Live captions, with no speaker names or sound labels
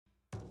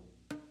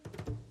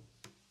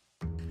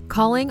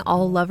Calling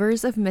all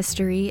lovers of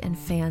mystery and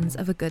fans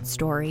of a good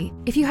story.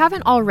 If you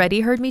haven't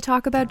already heard me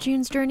talk about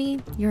June's Journey,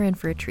 you're in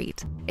for a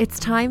treat. It's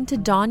time to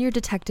don your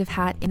detective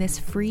hat in this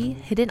free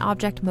hidden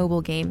object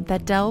mobile game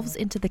that delves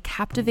into the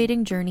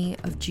captivating journey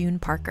of June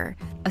Parker,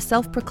 a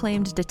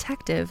self-proclaimed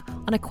detective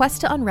on a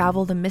quest to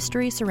unravel the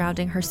mystery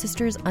surrounding her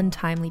sister's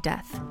untimely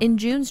death. In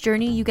June's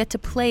Journey, you get to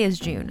play as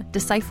June,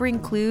 deciphering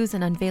clues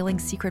and unveiling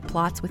secret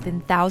plots within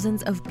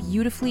thousands of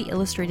beautifully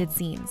illustrated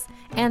scenes.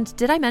 And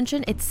did I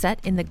mention it's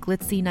set in the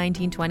glitzy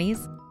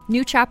 1920s?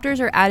 New chapters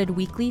are added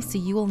weekly, so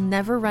you will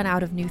never run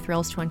out of new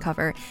thrills to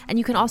uncover, and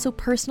you can also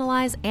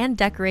personalize and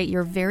decorate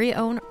your very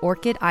own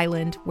Orchid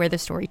Island where the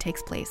story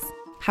takes place.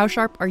 How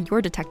sharp are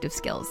your detective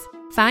skills?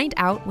 Find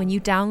out when you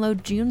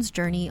download June's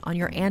Journey on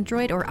your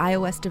Android or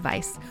iOS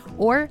device,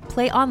 or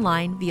play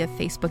online via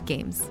Facebook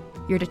Games.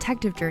 Your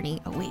detective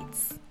journey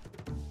awaits.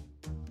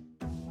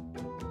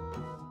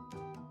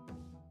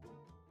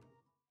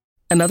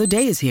 Another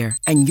day is here,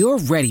 and you're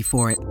ready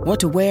for it.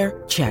 What to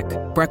wear? Check.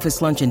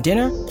 Breakfast, lunch, and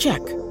dinner? Check.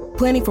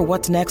 Planning for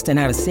what's next and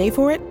how to save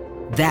for it?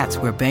 That's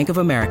where Bank of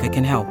America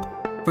can help.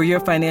 For your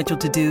financial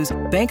to-dos,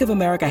 Bank of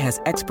America has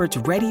experts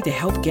ready to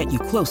help get you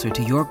closer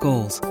to your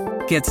goals.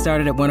 Get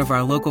started at one of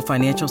our local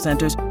financial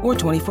centers or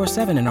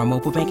 24/7 in our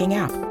mobile banking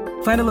app.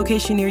 Find a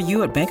location near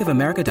you at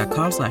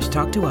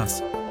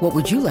bankofamerica.com/talktous. What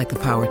would you like the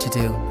power to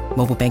do?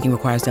 Mobile banking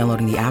requires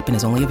downloading the app and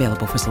is only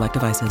available for select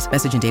devices.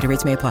 Message and data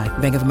rates may apply.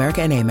 Bank of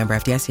America N.A., member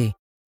FDIC.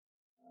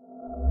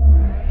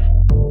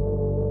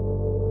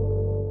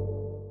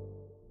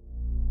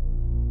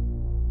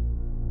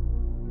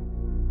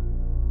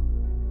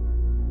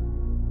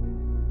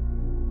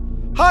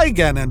 Hi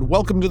again, and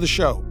welcome to the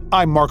show.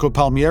 I'm Marco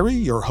Palmieri,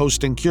 your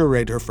host and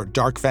curator for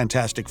Dark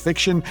Fantastic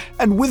Fiction,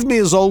 and with me,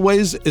 as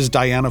always, is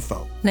Diana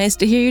Foe. Nice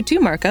to hear you too,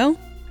 Marco.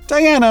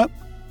 Diana,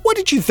 what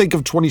did you think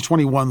of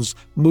 2021's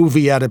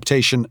movie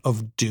adaptation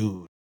of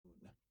Dune?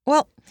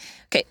 Well,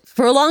 okay,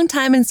 for a long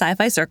time in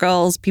sci-fi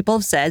circles, people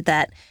have said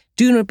that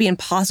Dune would be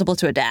impossible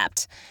to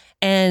adapt.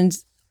 And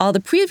all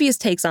the previous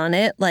takes on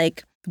it,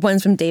 like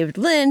ones from David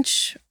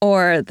Lynch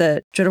or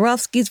the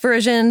Jodorowsky's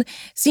version,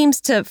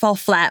 seems to fall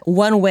flat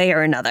one way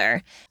or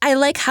another. I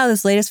like how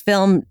this latest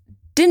film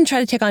didn't try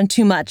to take on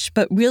too much,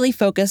 but really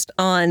focused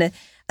on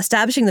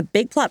establishing the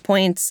big plot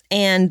points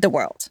and the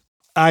world.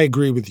 I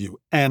agree with you,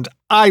 and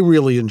I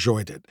really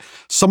enjoyed it.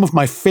 Some of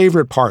my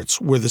favorite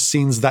parts were the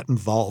scenes that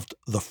involved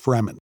the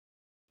Fremen.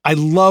 I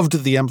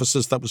loved the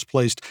emphasis that was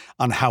placed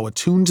on how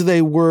attuned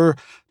they were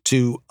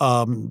to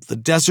the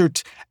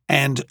desert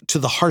and to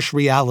the harsh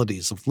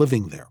realities of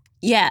living there.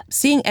 Yeah,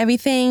 seeing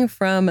everything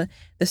from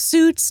the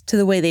suits to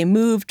the way they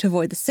moved to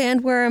avoid the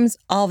sandworms,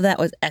 all of that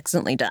was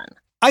excellently done.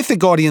 I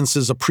think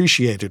audiences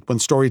appreciate it when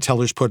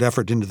storytellers put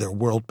effort into their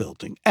world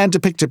building and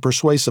depict it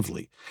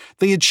persuasively.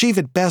 They achieve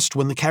it best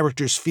when the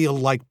characters feel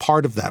like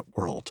part of that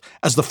world,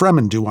 as the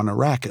Fremen do on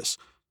Arrakis,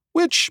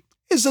 which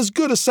is as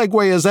good a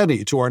segue as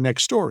any to our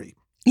next story.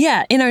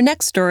 Yeah, in our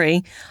next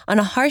story, on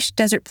a harsh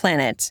desert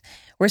planet,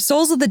 where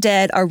souls of the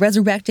dead are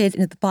resurrected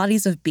into the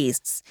bodies of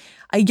beasts,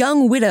 a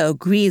young widow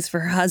grieves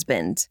for her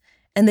husband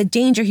and the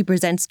danger he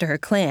presents to her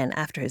clan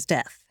after his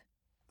death.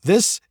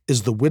 This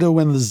is The Widow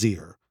and the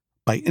Zir,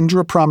 by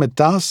Indra Pramit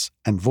Das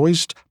and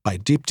voiced by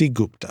Deepti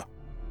Gupta.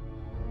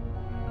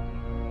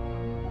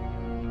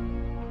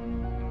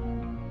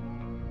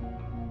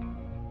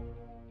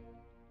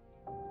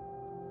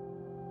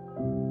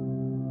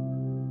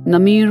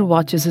 Namir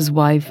watches his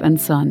wife and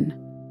son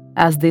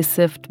as they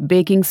sift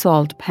baking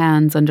salt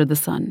pans under the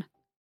sun.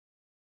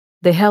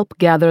 They help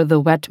gather the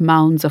wet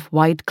mounds of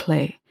white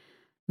clay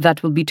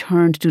that will be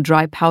turned to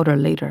dry powder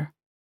later.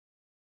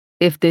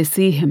 If they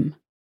see him,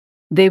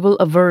 they will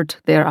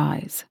avert their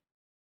eyes.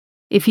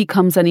 If he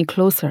comes any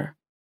closer,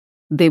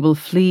 they will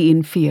flee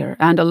in fear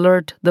and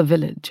alert the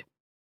village.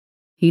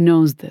 He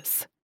knows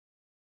this,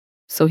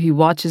 so he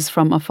watches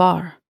from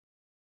afar,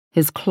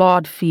 his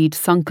clawed feet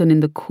sunken in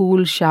the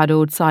cool,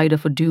 shadowed side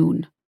of a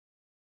dune.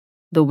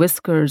 The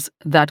whiskers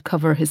that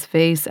cover his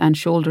face and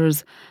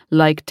shoulders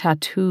like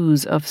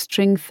tattoos of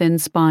string-thin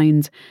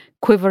spines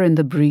quiver in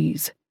the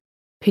breeze,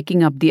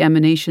 picking up the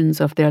emanations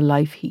of their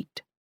life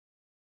heat.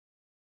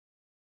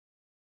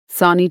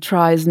 Sani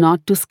tries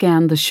not to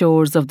scan the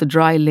shores of the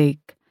dry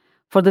lake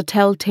for the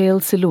telltale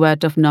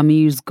silhouette of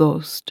Namir's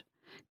ghost,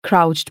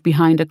 crouched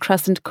behind a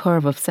crescent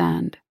curve of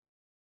sand.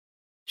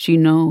 She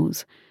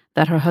knows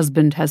that her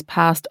husband has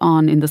passed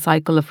on in the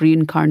cycle of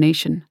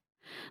reincarnation,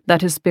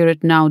 that his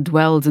spirit now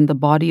dwells in the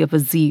body of a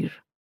Zir,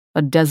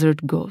 a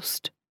desert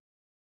ghost.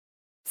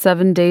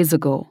 7 days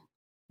ago,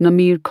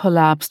 Namir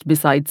collapsed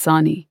beside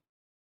Sani,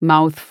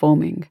 mouth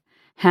foaming,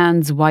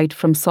 hands white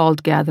from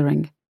salt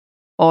gathering,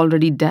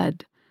 already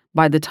dead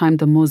by the time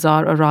the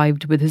Mozar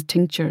arrived with his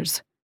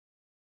tinctures.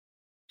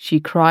 She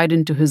cried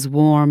into his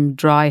warm,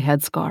 dry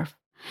headscarf,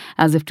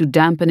 as if to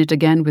dampen it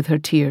again with her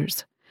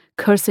tears,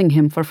 cursing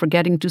him for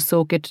forgetting to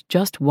soak it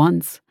just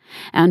once,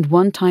 and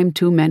one time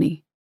too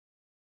many.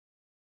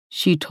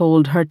 She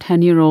told her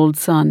 10-year-old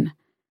son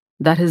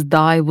that his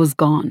dye was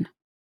gone,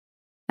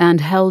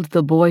 and held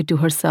the boy to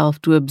herself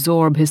to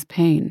absorb his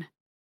pain.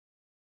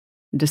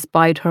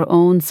 Despite her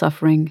own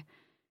suffering,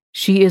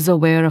 she is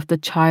aware of the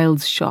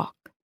child's shock,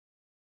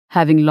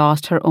 having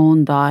lost her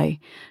own thigh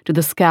to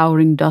the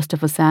scouring dust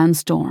of a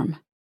sandstorm.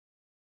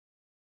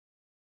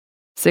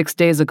 6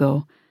 days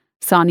ago,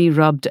 Sani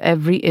rubbed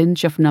every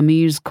inch of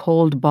Namir's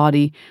cold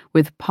body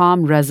with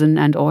palm resin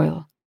and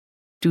oil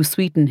to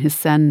sweeten his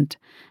scent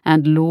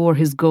and lure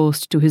his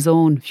ghost to his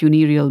own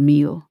funereal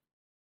meal.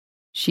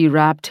 She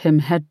wrapped him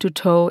head to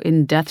toe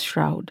in death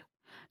shroud,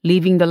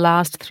 leaving the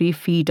last 3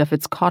 feet of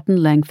its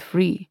cotton length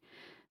free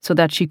so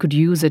that she could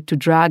use it to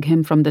drag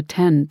him from the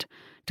tent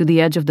to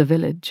the edge of the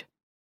village.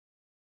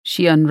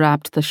 She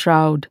unwrapped the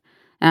shroud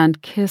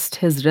and kissed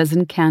his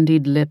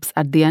resin-candied lips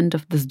at the end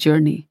of this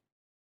journey,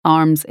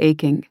 arms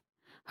aching,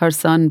 her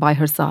son by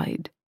her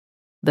side,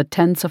 the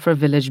tents of her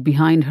village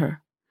behind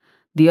her,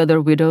 the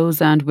other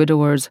widows and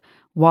widowers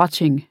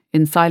watching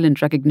in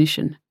silent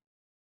recognition.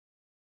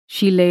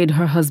 She laid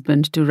her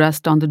husband to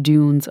rest on the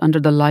dunes under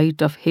the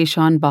light of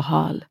Heshan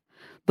Bahal,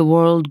 the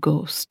world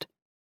ghost,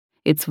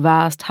 its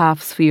vast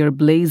half-sphere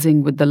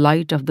blazing with the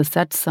light of the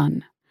set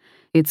sun,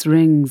 its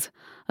rings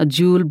a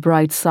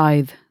jewel-bright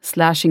scythe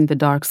slashing the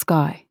dark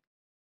sky.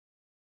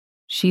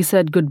 She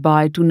said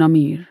goodbye to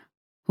Namir,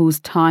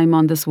 whose time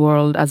on this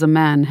world as a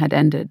man had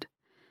ended,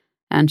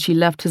 and she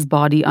left his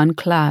body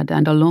unclad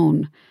and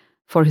alone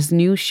for his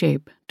new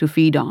shape to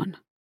feed on.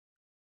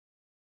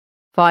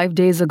 5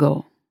 days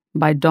ago,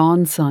 by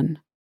dawn's sun,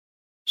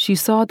 she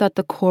saw that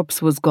the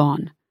corpse was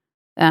gone,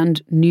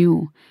 and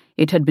knew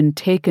it had been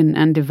taken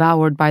and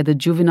devoured by the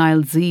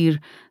juvenile Zir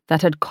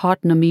that had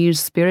caught Namir's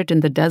spirit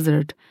in the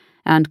desert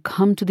and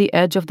come to the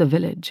edge of the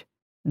village,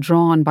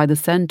 drawn by the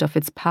scent of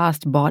its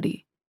past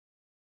body.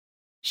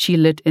 She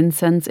lit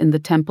incense in the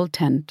temple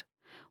tent,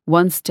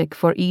 1 stick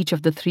for each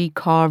of the 3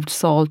 carved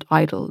salt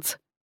idols.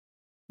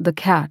 The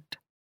cat,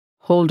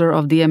 holder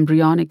of the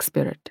embryonic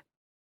spirit,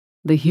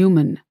 the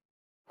human,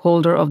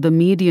 holder of the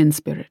median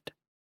spirit,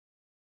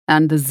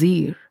 and the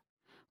Zir,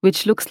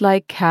 which looks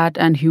like cat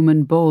and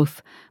human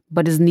both,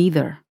 but is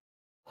neither,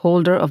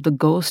 holder of the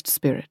ghost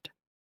spirit.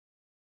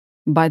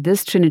 By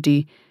this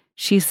trinity,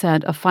 she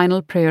said a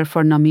final prayer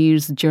for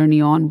Namir's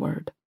journey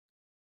onward.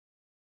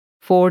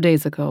 4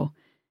 days ago,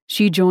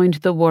 she joined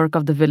the work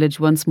of the village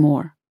once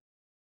more,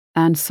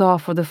 and saw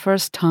for the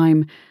first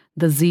time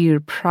the Zir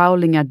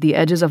prowling at the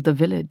edges of the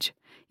village,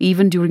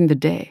 even during the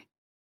day.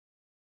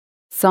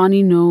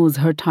 Sani knows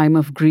her time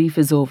of grief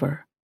is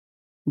over,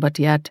 but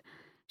yet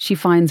she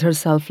finds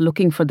herself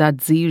looking for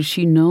that Zir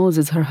she knows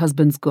is her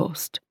husband's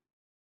ghost.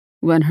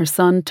 When her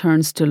son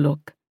turns to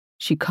look,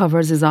 she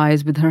covers his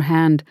eyes with her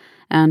hand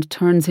and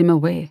turns him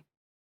away.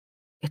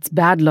 "It's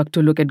bad luck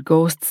to look at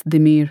ghosts,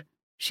 Dimir,"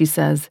 she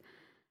says,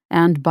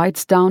 and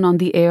bites down on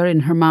the air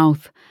in her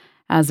mouth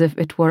as if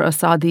it were a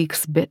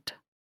Sadiq's bit.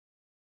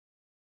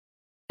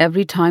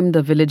 Every time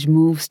the village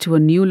moves to a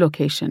new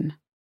location,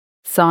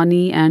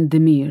 Sani and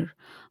Dimir,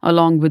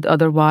 along with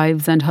other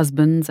wives and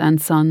husbands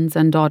and sons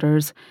and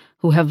daughters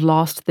who have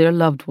lost their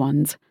loved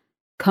ones,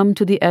 come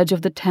to the edge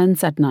of the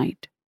tents at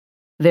night,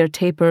 their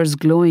tapers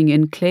glowing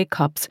in clay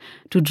cups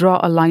to draw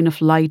a line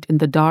of light in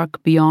the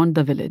dark beyond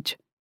the village.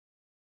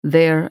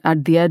 There,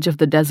 at the edge of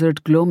the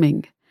desert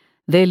gloaming,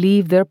 they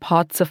leave their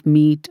pots of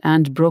meat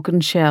and broken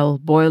shell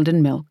boiled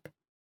in milk,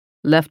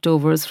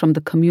 leftovers from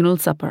the communal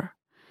supper,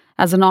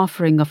 as an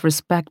offering of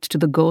respect to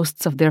the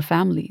ghosts of their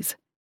families.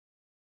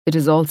 It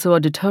is also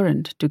a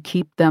deterrent to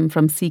keep them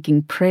from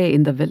seeking prey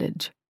in the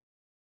village.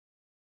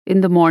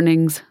 In the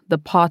mornings, the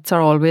pots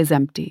are always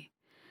empty,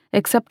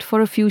 except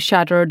for a few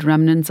shattered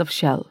remnants of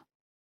shell.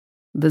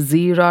 The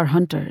Zir are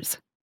hunters,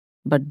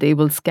 but they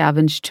will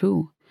scavenge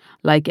too,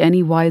 like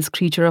any wise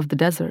creature of the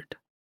desert.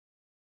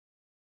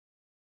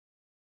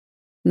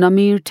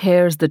 Namir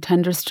tears the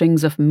tender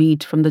strings of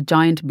meat from the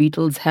giant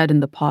beetle's head in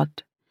the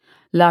pot,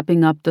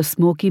 lapping up the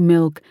smoky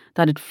milk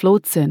that it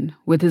floats in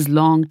with his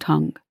long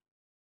tongue.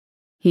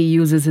 He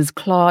uses his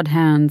clawed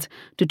hands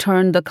to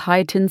turn the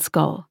chitin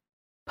skull,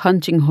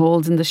 punching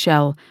holes in the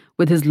shell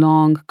with his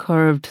long,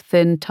 curved,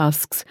 thin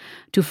tusks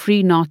to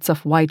free knots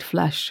of white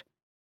flesh.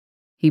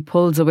 He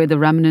pulls away the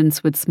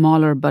remnants with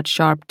smaller but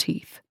sharp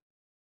teeth.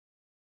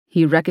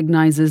 He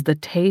recognizes the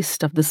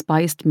taste of the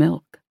spiced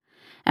milk,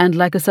 and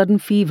like a sudden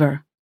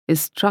fever,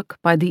 is struck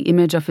by the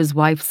image of his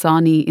wife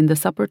Sani in the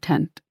supper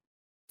tent,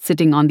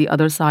 sitting on the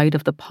other side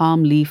of the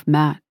palm leaf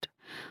mat,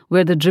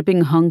 where the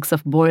dripping hunks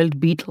of boiled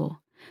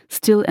beetle,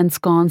 still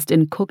ensconced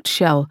in cooked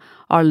shell,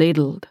 are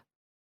ladled.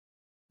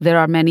 There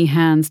are many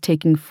hands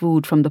taking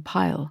food from the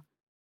pile,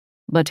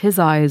 but his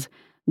eyes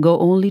go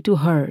only to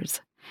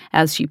hers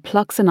as she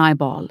plucks an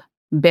eyeball,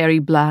 berry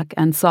black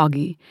and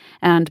soggy,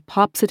 and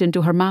pops it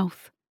into her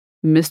mouth,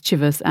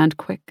 mischievous and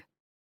quick.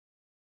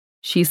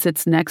 She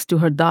sits next to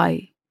her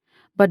Dai,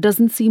 but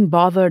doesn't seem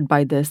bothered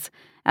by this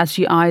as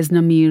she eyes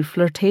Namir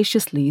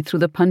flirtatiously through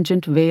the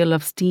pungent veil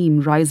of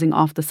steam rising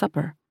off the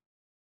supper.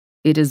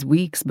 It is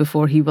weeks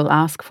before he will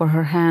ask for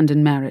her hand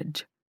in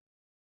marriage.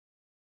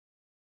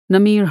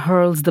 Namir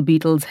hurls the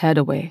beetle's head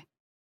away,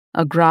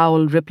 a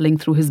growl rippling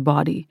through his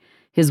body,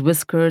 his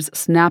whiskers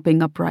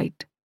snapping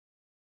upright.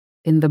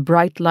 In the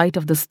bright light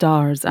of the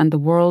stars and the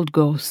world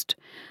ghost,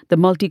 the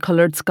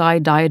multicolored sky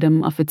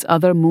diadem of its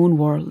other moon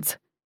worlds,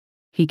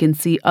 he can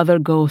see other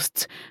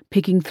ghosts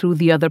picking through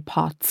the other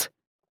pots,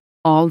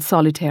 all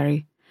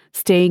solitary,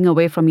 staying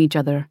away from each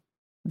other,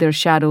 their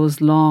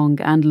shadows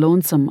long and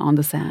lonesome on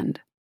the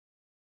sand.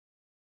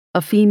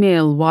 A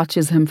female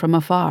watches him from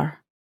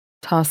afar,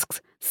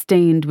 tusks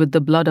stained with the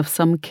blood of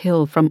some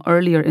kill from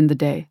earlier in the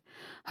day,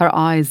 her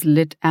eyes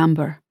lit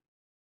amber.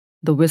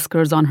 The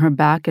whiskers on her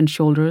back and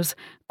shoulders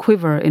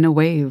quiver in a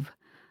wave,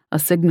 a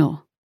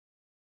signal.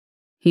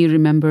 He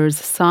remembers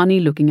Sani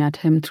looking at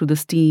him through the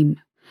steam,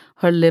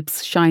 her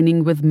lips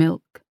shining with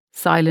milk,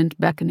 silent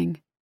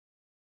beckoning.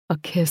 A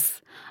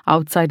kiss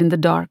outside in the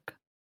dark,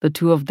 the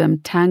two of them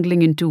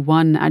tangling into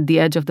one at the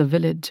edge of the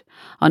village,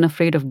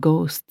 unafraid of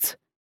ghosts.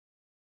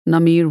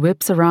 Namir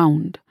whips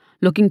around,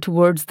 looking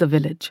towards the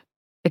village,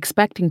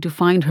 expecting to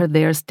find her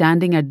there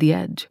standing at the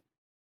edge.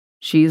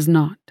 She is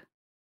not.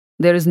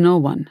 There is no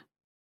one.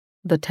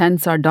 The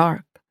tents are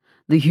dark,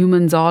 the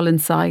humans all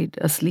inside,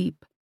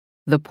 asleep,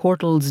 the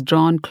portals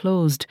drawn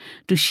closed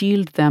to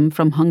shield them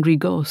from hungry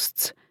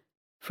ghosts,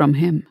 from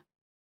him.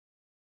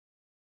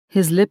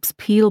 His lips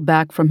peel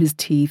back from his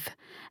teeth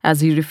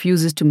as he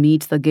refuses to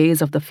meet the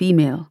gaze of the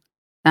female,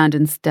 and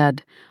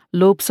instead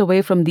lopes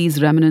away from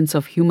these remnants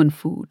of human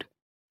food,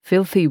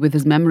 filthy with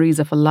his memories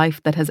of a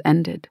life that has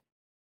ended.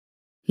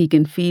 He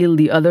can feel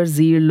the other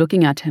Zir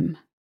looking at him,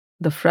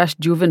 the fresh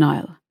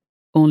juvenile,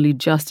 only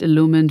just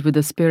illumined with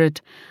a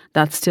spirit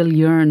that still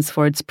yearns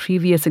for its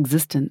previous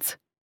existence.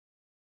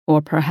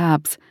 Or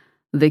perhaps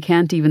they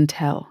can't even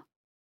tell.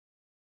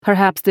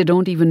 Perhaps they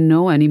don't even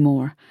know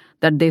anymore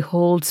that they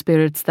hold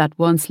spirits that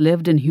once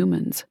lived in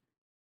humans.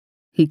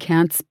 He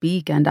can't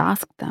speak and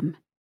ask them.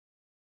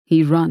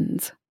 He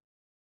runs.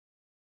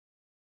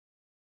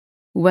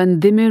 When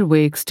Dimir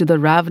wakes to the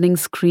ravening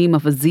scream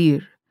of a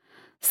Zir,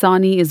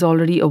 Sani is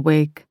already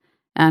awake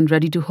and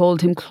ready to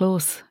hold him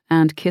close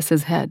and kiss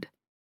his head.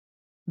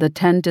 The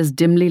tent is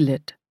dimly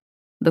lit,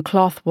 the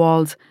cloth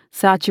walls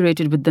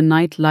saturated with the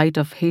night light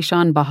of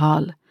Heshan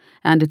Bahal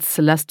and its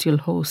celestial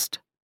host.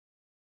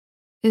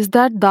 "Is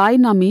that thy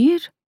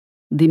Namir?"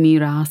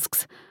 Dimir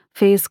asks,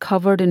 face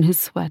covered in his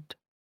sweat,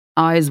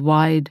 eyes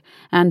wide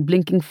and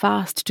blinking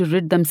fast to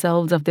rid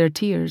themselves of their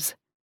tears.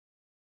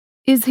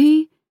 Is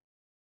he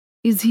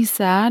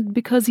sad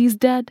because he's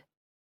dead?"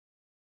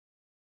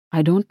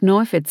 "I don't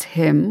know if it's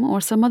him or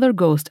some other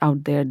ghost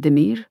out there,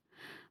 Dimir,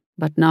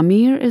 but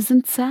Namir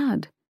isn't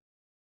sad.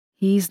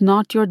 He's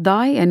not your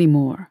Dai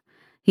anymore.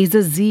 He's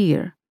a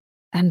Zir,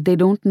 and they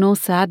don't know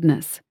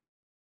sadness.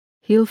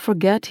 He'll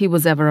forget he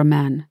was ever a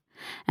man,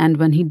 and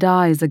when he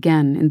dies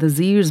again in the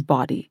Zir's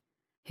body,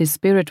 his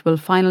spirit will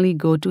finally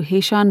go to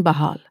Heshan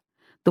Bahal,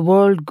 the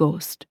world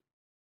ghost,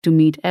 to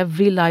meet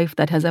every life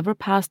that has ever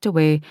passed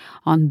away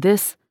on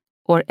this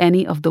or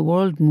any of the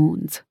world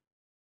moons.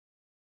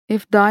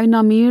 If Dai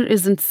Namir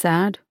isn't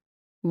sad,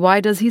 why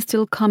does he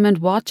still come and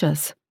watch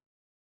us?"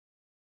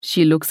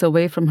 She looks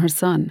away from her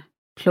son,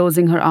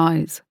 closing her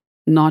eyes,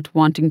 not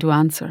wanting to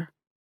answer.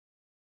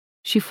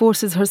 She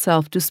forces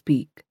herself to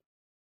speak.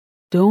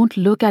 "Don't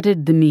look at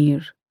it,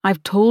 Dimir.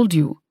 I've told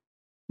you.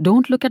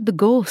 Don't look at the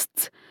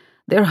ghosts.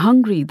 They're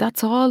hungry,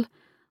 that's all.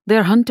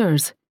 They're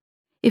hunters.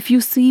 If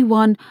you see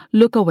one,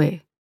 look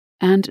away.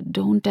 And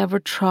don't ever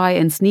try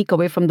and sneak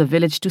away from the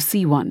village to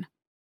see one."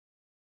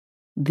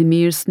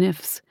 Dimir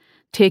sniffs,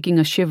 taking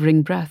a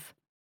shivering breath.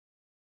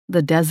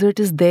 "The desert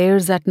is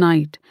theirs at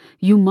night.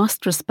 You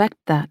must respect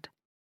that.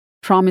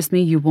 Promise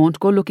me you won't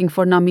go looking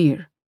for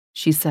Namir,"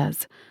 she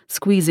says,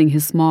 squeezing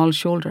his small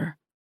shoulder.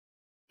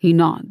 He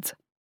nods.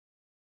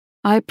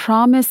 "I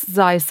promise,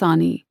 Zai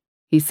Sani,"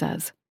 he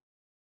says.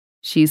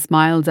 She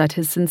smiles at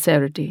his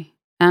sincerity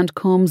and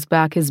combs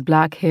back his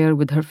black hair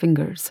with her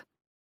fingers.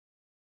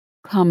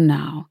 "Come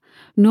now,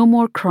 no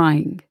more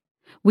crying.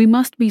 We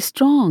must be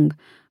strong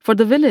for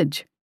the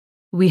village.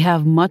 We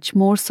have much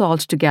more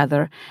salt to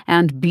gather,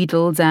 and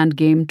beetles and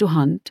game to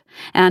hunt,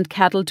 and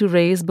cattle to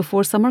raise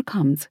before summer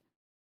comes.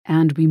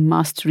 And we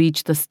must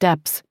reach the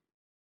steppes.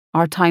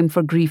 Our time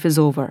for grief is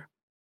over."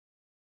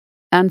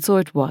 And so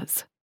it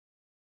was.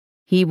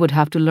 He would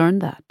have to learn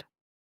that.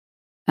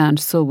 And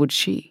so would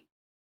she.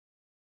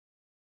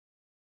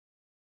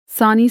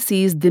 Sani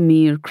sees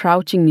Dimir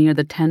crouching near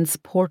the tent's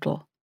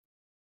portal.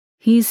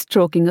 He's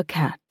stroking a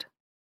cat,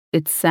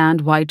 its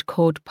sand-white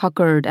coat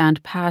puckered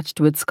and patched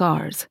with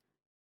scars.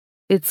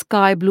 Its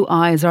sky-blue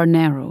eyes are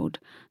narrowed,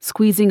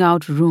 squeezing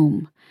out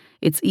room,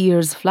 its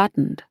ears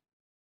flattened.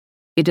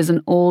 It is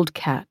an old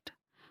cat,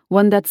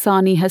 one that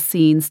Sani has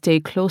seen stay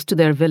close to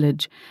their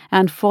village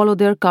and follow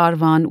their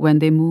caravan when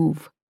they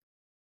move.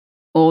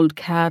 Old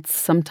cats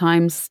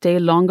sometimes stay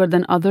longer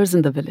than others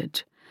in the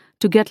village,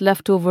 to get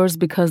leftovers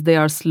because they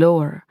are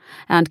slower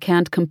and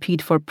can't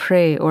compete for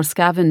prey or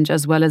scavenge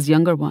as well as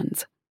younger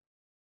ones.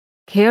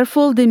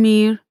 "Careful,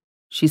 Dimir,"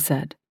 she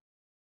said.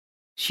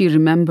 She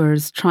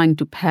remembers trying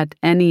to pet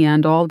any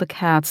and all the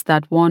cats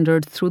that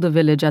wandered through the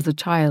village as a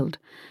child,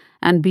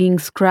 and being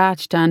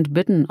scratched and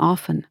bitten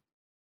often.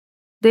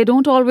 "They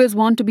don't always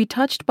want to be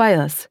touched by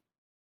us."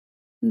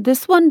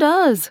 "This one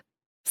does,"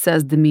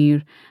 says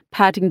Dimir,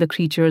 patting the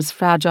creature's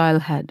fragile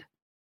head.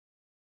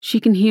 She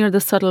can hear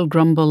the subtle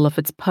grumble of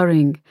its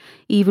purring,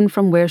 even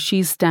from where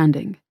she's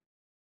standing.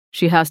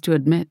 She has to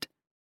admit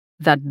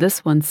that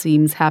this one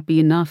seems happy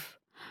enough,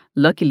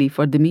 luckily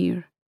for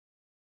Dimir.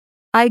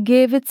 "I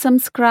gave it some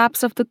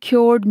scraps of the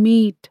cured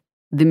meat,"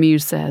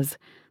 Dimir says,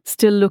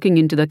 still looking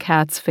into the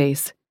cat's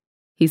face.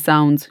 He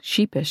sounds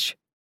sheepish.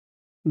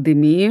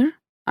 "Dimir,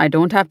 I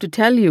don't have to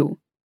tell you.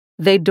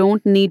 They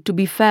don't need to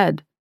be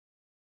fed."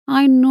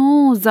 "I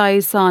know,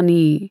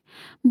 Zai-Sani,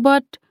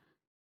 but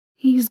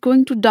he's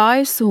going to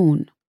die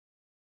soon."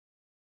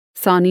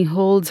 Sani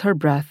holds her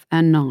breath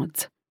and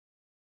nods.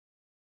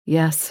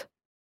 "Yes,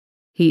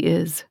 he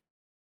is."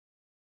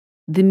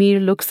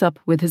 Dimir looks up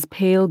with his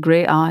pale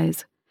grey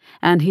eyes,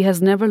 and he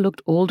has never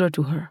looked older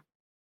to her.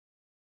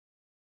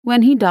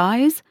 "When he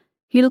dies,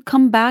 he'll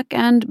come back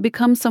and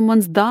become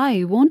someone's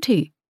dai, won't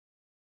he?"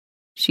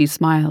 She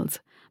smiles,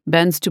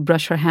 bends to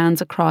brush her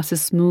hands across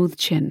his smooth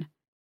chin.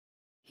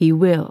 "He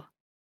will."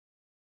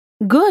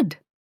 "Good,"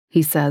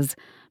 he says,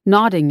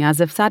 nodding as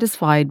if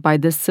satisfied by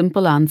this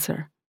simple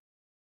answer.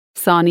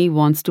 Sani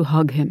wants to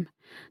hug him,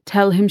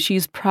 tell him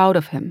she's proud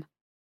of him.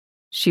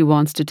 She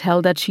wants to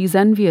tell that she's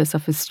envious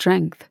of his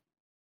strength.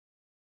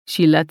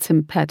 She lets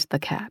him pet the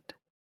cat.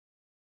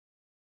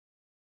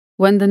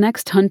 When the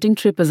next hunting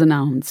trip is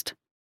announced,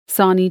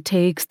 Sani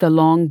takes the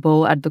long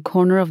bow at the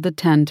corner of the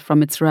tent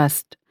from its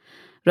rest,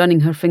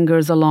 running her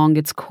fingers along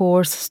its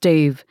coarse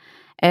stave,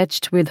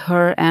 etched with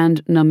her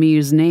and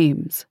Namir's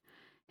names,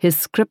 his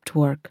script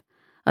work,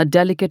 a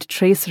delicate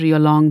tracery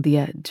along the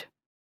edge.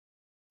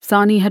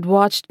 Sani had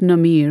watched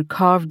Namir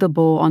carve the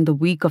bow on the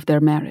week of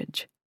their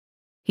marriage.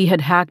 He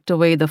had hacked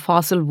away the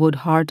fossil wood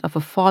heart of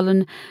a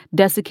fallen,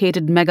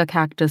 desiccated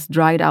megacactus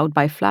dried out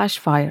by flash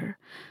fire,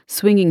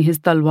 swinging his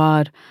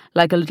talwar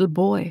like a little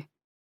boy,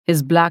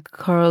 his black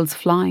curls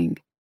flying.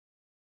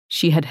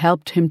 She had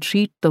helped him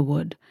treat the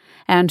wood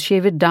and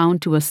shave it down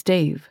to a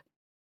stave,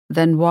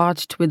 then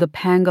watched with a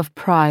pang of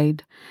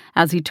pride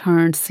as he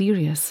turned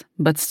serious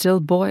but still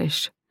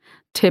boyish,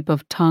 tip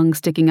of tongue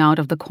sticking out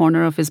of the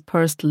corner of his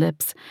pursed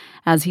lips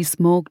as he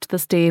smoked the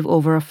stave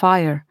over a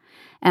fire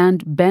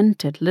and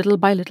bent it little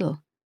by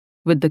little,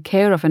 with the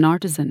care of an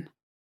artisan.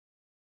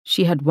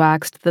 She had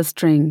waxed the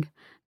string,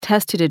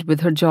 tested it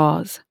with her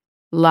jaws,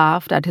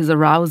 laughed at his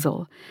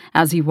arousal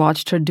as he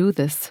watched her do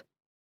this.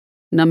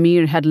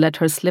 Namir had let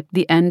her slip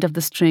the end of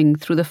the string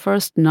through the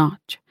first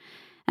notch,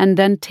 and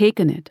then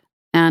taken it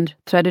and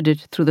threaded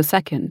it through the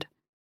second,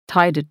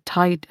 tied it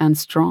tight and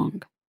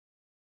strong.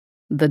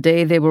 The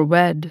day they were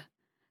wed,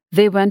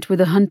 they went with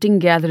a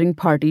hunting-gathering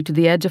party to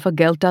the edge of a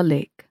Gelta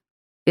lake,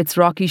 its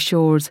rocky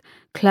shores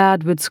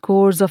clad with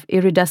scores of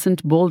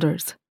iridescent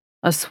boulders,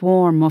 a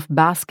swarm of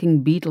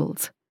basking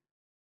beetles.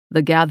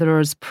 The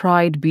gatherers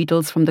pried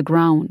beetles from the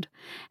ground,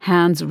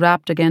 hands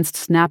wrapped against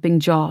snapping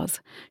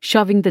jaws,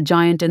 shoving the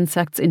giant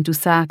insects into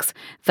sacks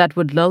that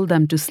would lull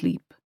them to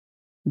sleep.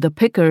 The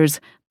pickers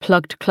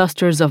plucked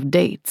clusters of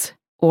dates,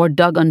 or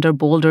dug under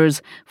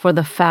boulders for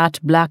the fat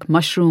black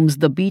mushrooms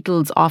the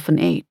beetles often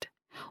ate,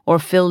 or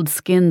filled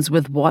skins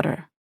with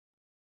water.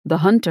 The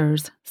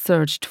hunters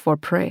searched for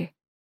prey.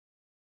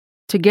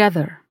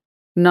 Together,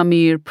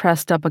 Namir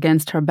pressed up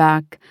against her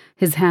back,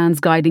 his hands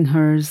guiding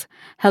hers,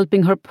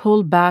 helping her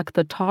pull back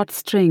the taut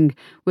string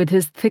with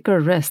his thicker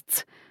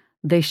wrists.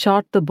 They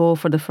shot the bow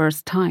for the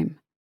first time.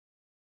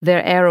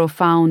 Their arrow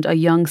found a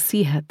young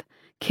seahead,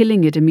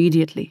 killing it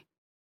immediately.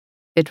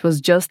 It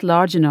was just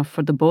large enough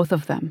for the both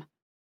of them.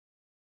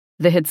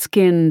 They had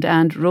skinned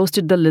and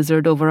roasted the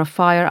lizard over a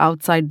fire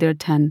outside their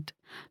tent,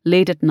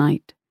 late at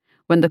night,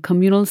 when the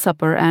communal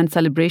supper and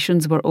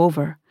celebrations were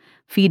over,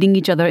 feeding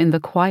each other in the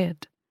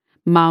quiet,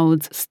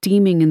 mouths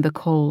steaming in the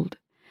cold,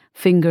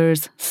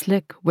 fingers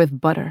slick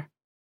with butter.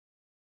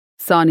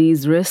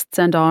 Sani's wrists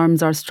and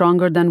arms are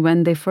stronger than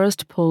when they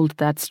first pulled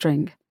that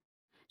string.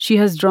 She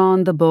has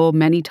drawn the bow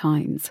many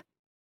times.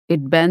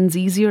 It bends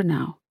easier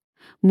now,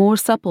 more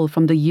supple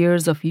from the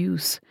years of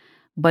use,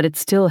 but it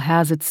still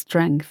has its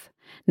strength,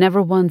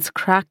 never once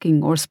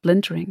cracking or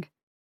splintering.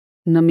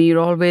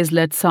 Namir always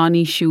let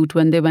Sani shoot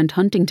when they went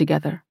hunting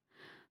together,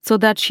 so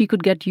that she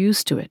could get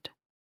used to it.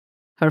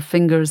 Her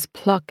fingers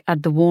pluck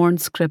at the worn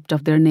script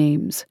of their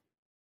names.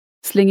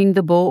 Slinging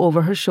the bow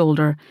over her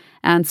shoulder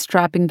and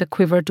strapping the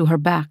quiver to her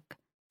back,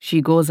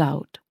 she goes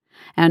out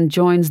and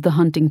joins the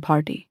hunting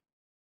party.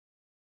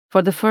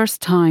 For the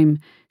first time,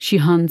 she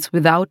hunts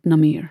without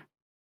Namir.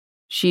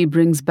 She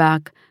brings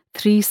back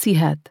 3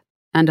 seahead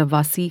and a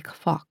Vasik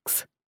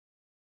fox.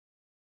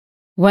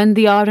 When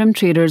the RM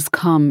traders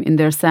come in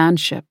their sand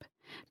ship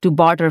to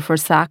barter for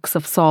sacks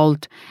of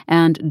salt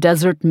and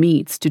desert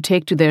meats to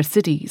take to their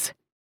cities,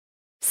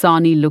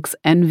 Sani looks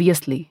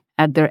enviously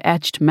at their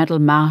etched metal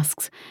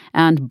masks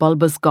and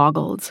bulbous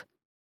goggles,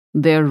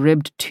 their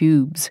ribbed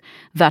tubes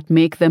that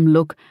make them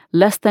look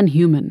less than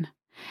human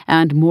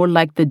and more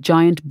like the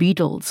giant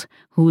beetles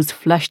whose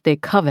flesh they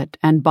covet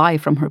and buy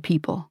from her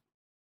people.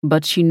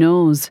 But she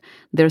knows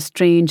their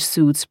strange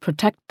suits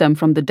protect them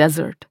from the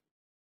desert.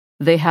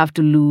 They have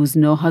to lose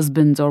no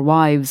husbands or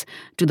wives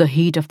to the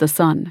heat of the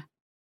sun,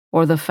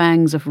 or the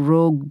fangs of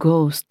rogue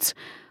ghosts,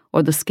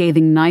 or the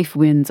scathing knife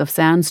winds of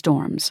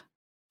sandstorms.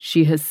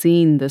 She has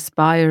seen the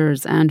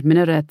spires and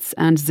minarets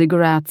and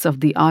ziggurats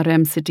of the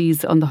Arem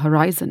cities on the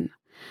horizon,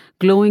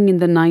 glowing in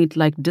the night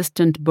like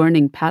distant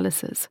burning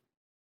palaces.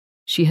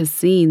 She has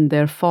seen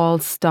their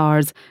false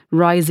stars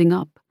rising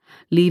up,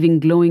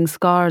 leaving glowing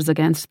scars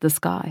against the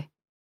sky.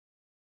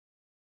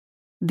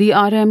 The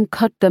Arem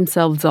cut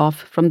themselves off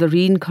from the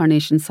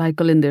reincarnation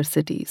cycle in their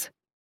cities.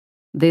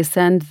 They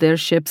send their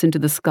ships into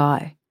the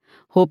sky,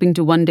 hoping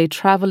to one day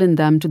travel in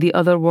them to the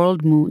other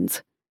world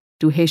moons,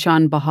 to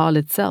Heshan Bahal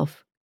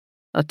itself,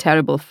 a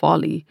terrible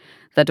folly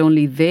that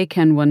only they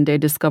can one day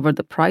discover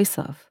the price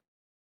of.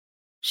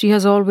 She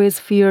has always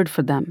feared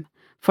for them,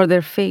 for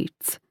their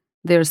fates,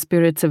 their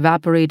spirits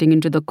evaporating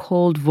into the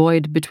cold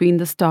void between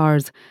the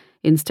stars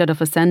instead of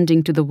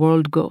ascending to the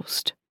world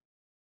ghost.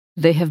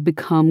 They have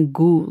become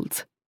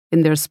ghouls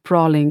in their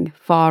sprawling,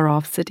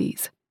 far-off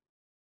cities.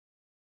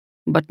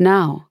 But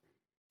now,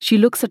 she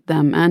looks at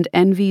them and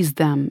envies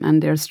them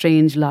and their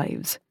strange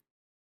lives.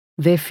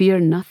 They fear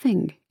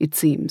nothing, it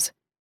seems,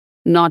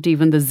 not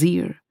even the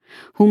Zir,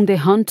 whom they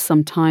hunt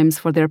sometimes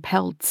for their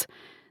pelts,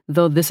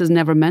 though this is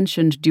never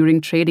mentioned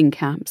during trading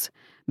camps,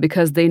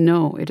 because they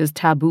know it is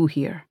taboo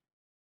here.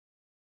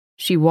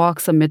 She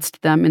walks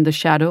amidst them in the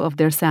shadow of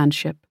their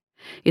sandship,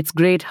 its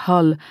great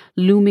hull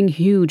looming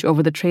huge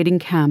over the trading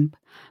camp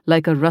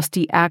like a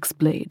rusty axe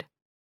blade,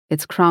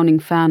 its crowning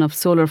fan of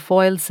solar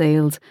foil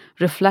sails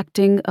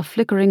reflecting a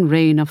flickering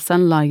rain of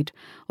sunlight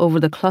over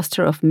the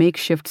cluster of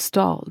makeshift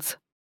stalls.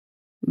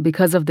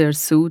 Because of their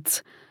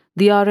suits,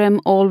 the Arem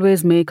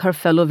always make her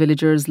fellow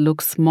villagers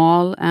look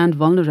small and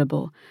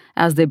vulnerable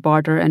as they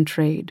barter and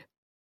trade.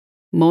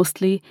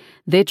 Mostly,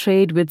 they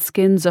trade with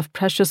skins of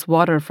precious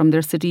water from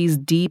their city's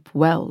deep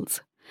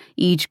wells,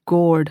 each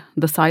gourd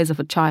the size of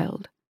a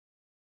child.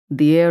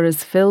 The air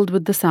is filled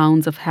with the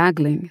sounds of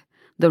haggling,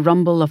 the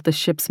rumble of the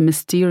ship's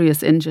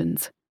mysterious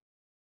engines.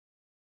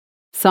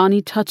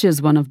 Sani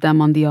touches one of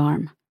them on the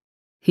arm.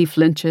 He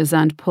flinches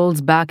and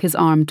pulls back his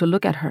arm to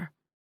look at her.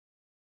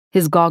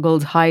 His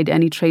goggles hide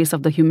any trace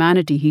of the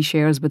humanity he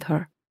shares with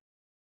her.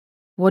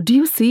 What do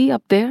you see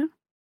up there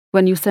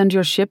when you send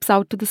your ships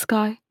out to the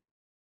sky?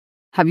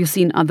 Have you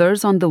seen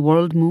others on the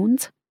world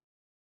moons?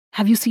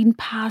 Have you seen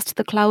past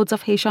the clouds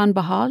of Heshan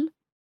Bahal?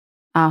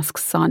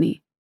 Asks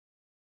Sani.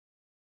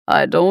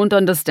 I don't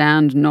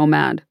understand,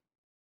 nomad.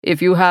 If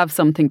you have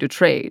something to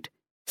trade,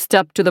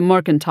 step to the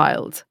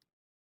mercantiles,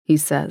 he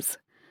says,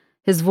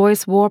 his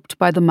voice warped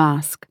by the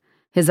mask,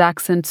 his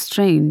accent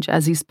strange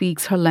as he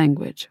speaks her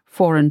language,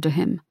 foreign to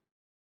him.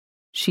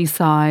 She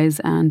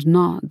sighs and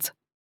nods.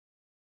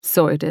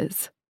 So it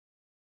is.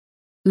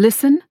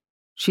 Listen,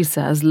 she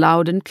says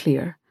loud and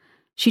clear.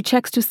 She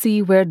checks to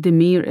see where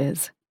Demir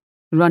is,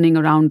 running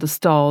around the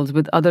stalls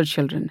with other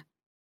children.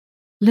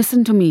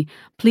 Listen to me,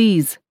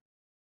 please.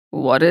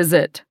 What is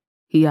it?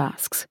 He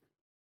asks.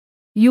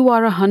 You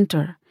are a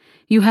hunter.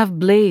 You have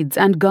blades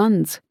and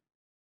guns.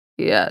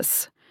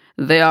 Yes,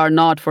 they are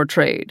not for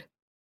trade.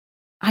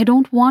 I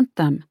don't want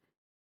them.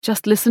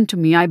 Just listen to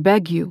me, I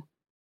beg you.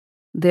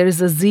 There is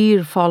a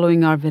Zir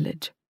following our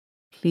village.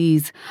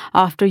 Please,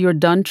 after you're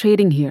done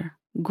trading here,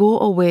 go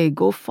away,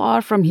 go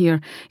far from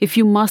here. If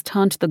you must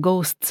hunt the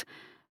ghosts,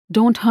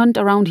 don't hunt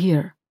around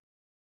here.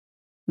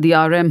 The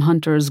Arem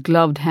hunter's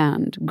gloved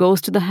hand goes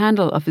to the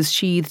handle of his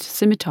sheathed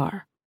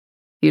scimitar.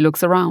 He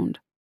looks around.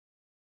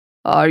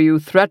 Are you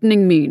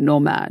threatening me,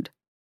 nomad?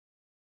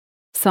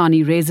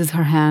 Sani raises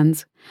her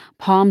hands,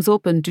 palms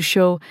open to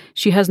show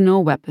she has no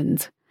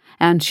weapons,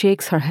 and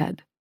shakes her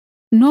head.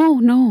 No,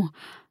 no.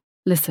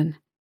 Listen,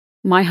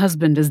 my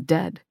husband is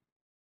dead.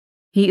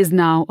 He is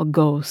now a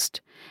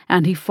ghost,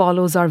 and he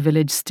follows our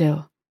village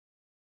still.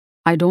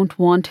 I don't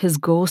want his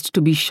ghost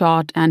to be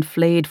shot and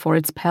flayed for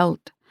its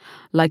pelt,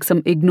 like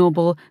some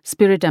ignoble,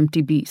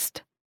 spirit-empty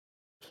beast.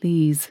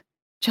 Please,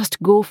 just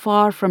go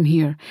far from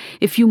here,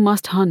 if you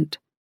must hunt.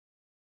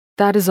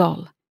 That is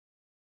all.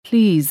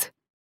 Please.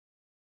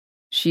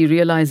 She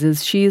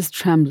realizes she is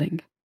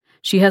trembling.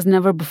 She has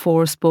never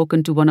before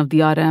spoken to one of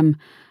the Arem,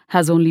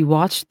 has only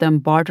watched them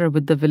barter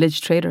with the village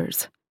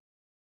traders.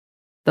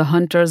 The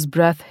hunter's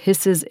breath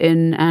hisses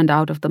in and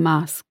out of the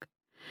mask.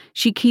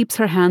 She keeps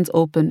her hands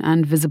open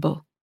and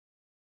visible.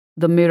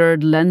 The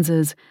mirrored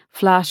lenses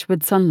flash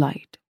with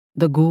sunlight,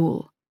 the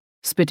ghoul,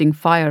 spitting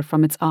fire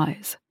from its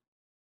eyes.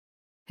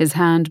 His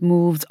hand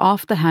moves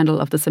off the handle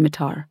of the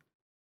scimitar.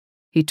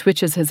 He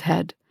twitches his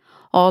head,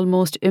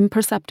 almost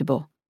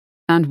imperceptible,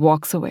 and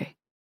walks away.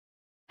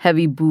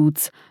 Heavy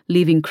boots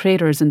leaving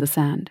craters in the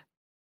sand.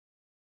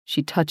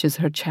 She touches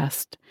her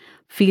chest,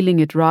 feeling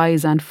it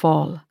rise and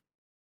fall,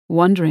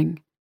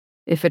 wondering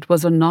if it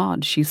was a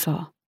nod she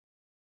saw.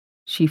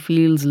 She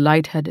feels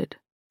lightheaded,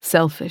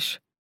 selfish,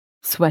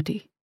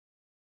 sweaty.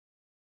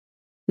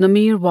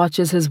 Namir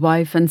watches his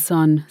wife and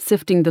son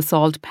sifting the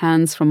salt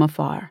pans from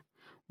afar,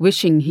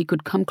 wishing he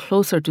could come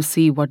closer to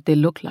see what they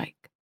look like.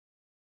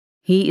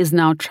 He is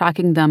now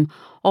tracking them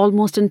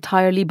almost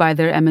entirely by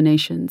their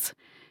emanations,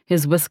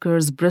 his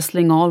whiskers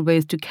bristling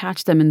always to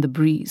catch them in the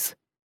breeze.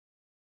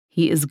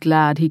 He is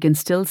glad he can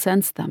still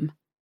sense them,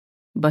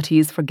 but he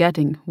is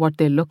forgetting what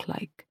they look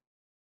like.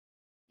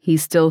 He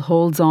still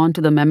holds on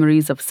to the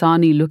memories of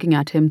Sani looking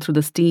at him through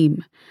the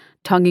steam,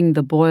 tonguing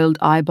the boiled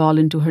eyeball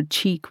into her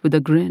cheek with a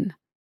grin,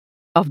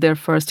 of their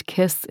first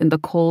kiss in the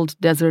cold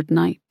desert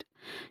night,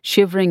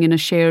 shivering in a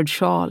shared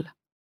shawl,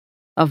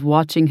 of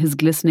watching his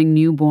glistening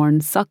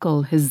newborn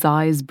suckle his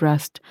Zai's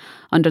breast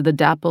under the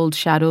dappled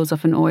shadows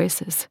of an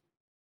oasis,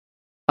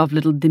 of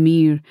little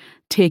Demir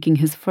taking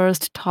his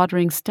first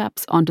tottering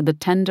steps onto the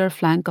tender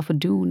flank of a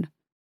dune.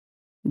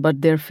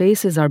 But their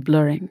faces are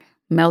blurring,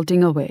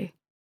 melting away,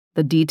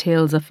 the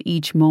details of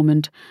each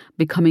moment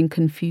becoming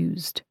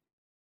confused.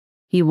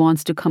 He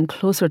wants to come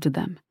closer to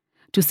them,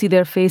 to see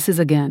their faces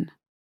again,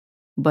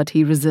 but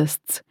he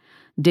resists,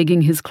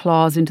 digging his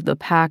claws into the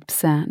packed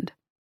sand.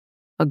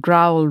 A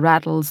growl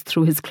rattles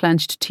through his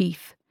clenched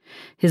teeth,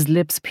 his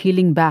lips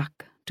peeling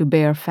back to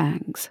bare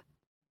fangs.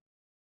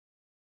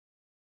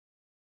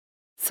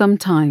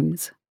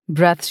 Sometimes,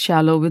 breath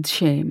shallow with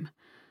shame,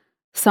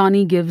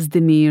 Sani gives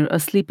Demir a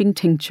sleeping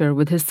tincture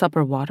with his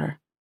supper water.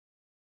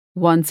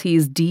 Once he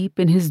is deep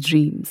in his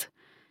dreams,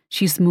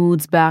 she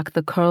smooths back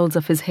the curls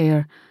of his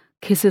hair,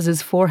 kisses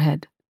his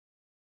forehead.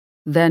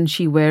 Then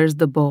she wears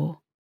the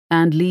bow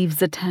and leaves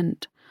the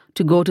tent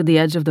to go to the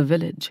edge of the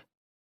village.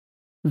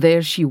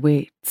 There she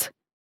waits.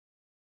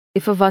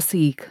 If a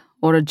Vasik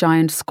or a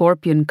giant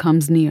scorpion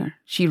comes near,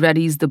 she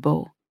readies the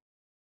bow,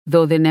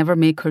 though they never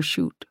make her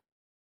shoot.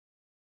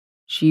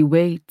 She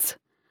waits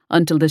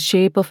until the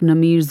shape of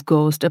Namir's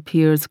ghost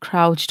appears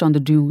crouched on the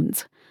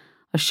dunes,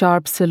 a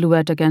sharp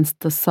silhouette against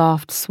the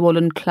soft,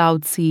 swollen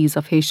cloud seas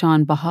of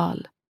Heshan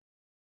Bahal.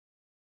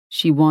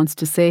 She wants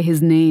to say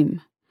his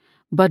name,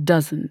 but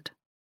doesn't,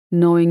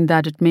 knowing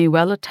that it may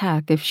well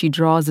attack if she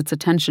draws its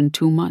attention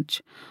too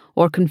much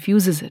or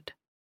confuses it.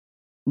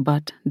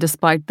 But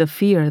despite the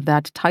fear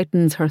that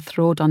tightens her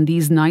throat on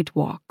these night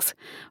walks,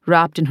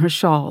 wrapped in her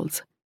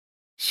shawls,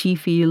 she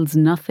feels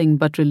nothing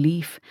but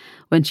relief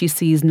when she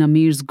sees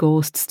Namir's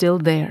ghost still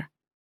there,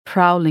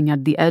 prowling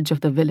at the edge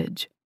of the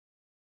village.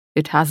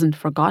 It hasn't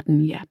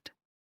forgotten yet.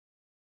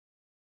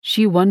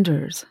 She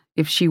wonders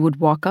if she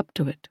would walk up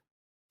to it,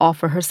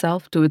 offer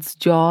herself to its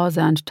jaws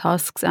and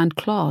tusks and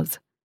claws.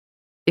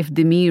 If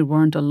Demir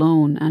weren't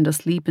alone and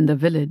asleep in the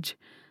village,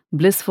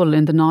 blissful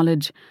in the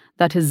knowledge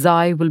that his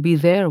Zai will be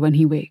there when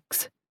he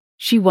wakes,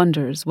 she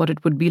wonders what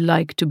it would be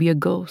like to be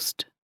a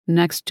ghost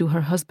next to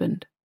her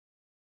husband.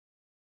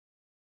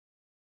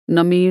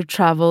 Namir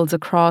travels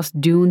across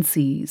dune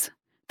seas,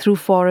 through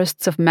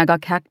forests of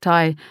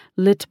megacacti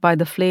lit by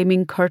the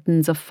flaming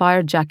curtains of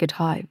fire jacket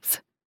hives,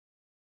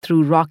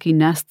 through rocky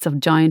nests of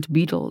giant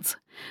beetles,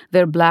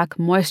 their black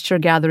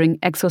moisture-gathering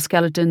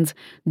exoskeletons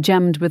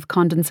gemmed with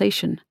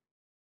condensation,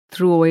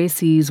 through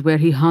oases where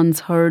he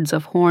hunts herds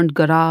of horned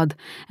garad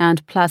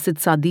and placid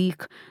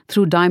sadiq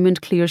through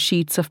diamond-clear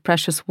sheets of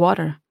precious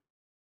water.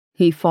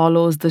 He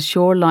follows the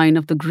shoreline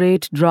of the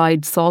great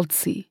dried salt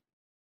sea,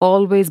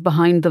 always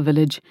behind the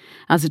village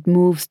as it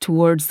moves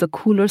towards the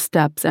cooler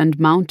steppes and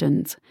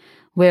mountains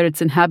where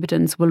its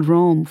inhabitants will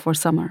roam for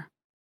summer.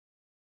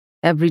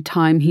 Every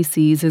time he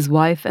sees his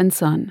wife and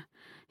son,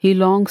 he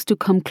longs to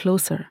come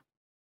closer.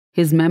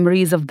 His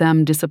memories of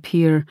them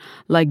disappear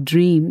like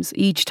dreams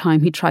each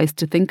time he tries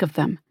to think of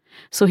them,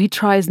 so he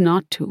tries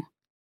not to.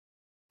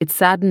 It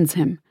saddens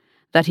him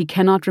that he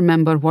cannot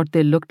remember what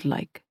they looked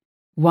like,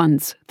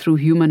 once through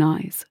human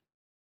eyes.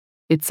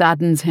 It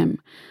saddens him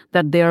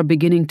that they are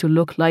beginning to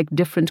look like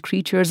different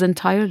creatures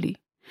entirely,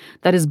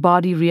 that his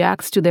body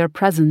reacts to their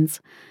presence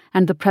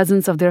and the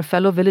presence of their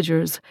fellow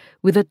villagers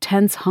with a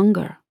tense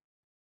hunger.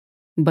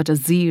 But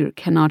Azir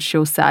cannot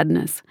show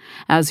sadness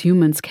as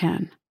humans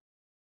can.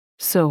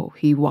 So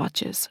he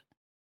watches.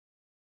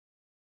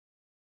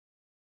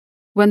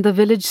 When the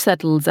village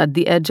settles at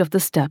the edge of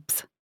the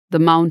steppes, the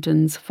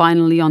mountains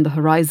finally on the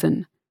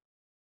horizon,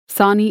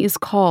 Sani is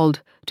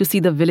called to see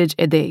the village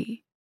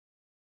Edei.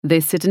 They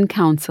sit in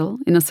council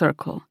in a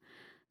circle,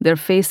 their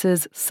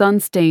faces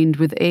sun-stained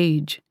with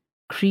age,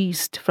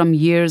 creased from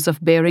years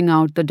of bearing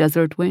out the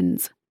desert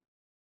winds.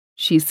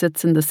 She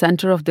sits in the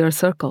center of their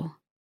circle.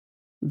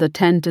 The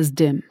tent is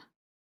dim,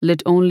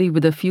 lit only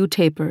with a few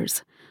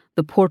tapers,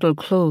 the portal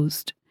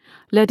closed,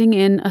 letting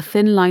in a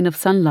thin line of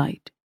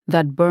sunlight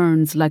that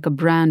burns like a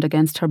brand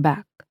against her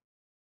back.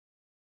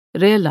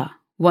 Rela,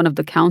 one of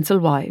the council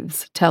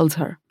wives, tells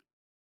her,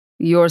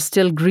 "You're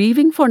still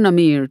grieving for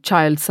Namir,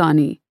 child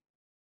Sani."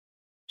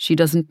 She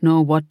doesn't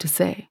know what to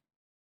say.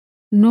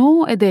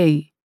 "No,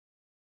 Edei."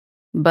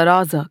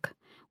 Barazak,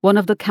 one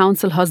of the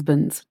council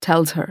husbands,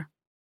 tells her,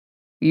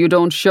 "You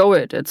don't show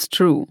it, it's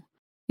true.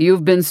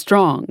 You've been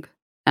strong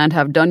and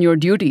have done your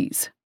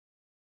duties."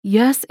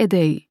 "Yes,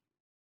 Edei.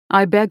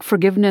 I beg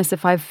forgiveness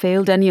if I've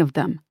failed any of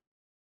them."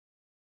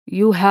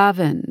 "You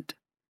haven't,"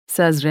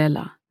 says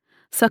Rela,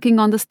 sucking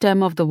on the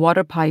stem of the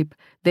water pipe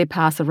they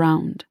pass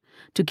around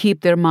to keep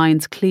their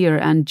minds clear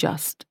and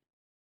just.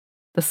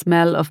 The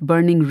smell of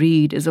burning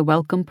reed is a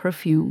welcome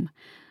perfume,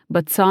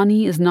 but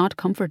Sani is not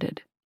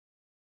comforted.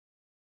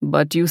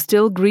 But you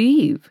still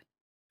grieve,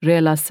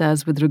 Rayla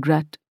says with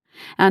regret,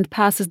 and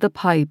passes the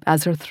pipe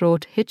as her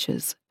throat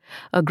hitches,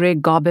 a grey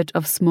gobbet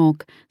of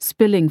smoke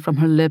spilling from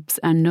her lips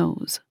and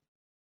nose.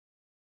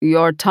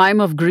 Your time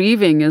of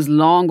grieving is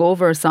long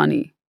over,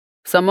 Sonny.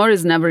 Summer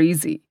is never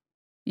easy.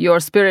 Your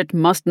spirit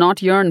must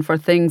not yearn for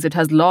things it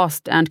has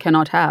lost and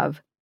cannot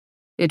have.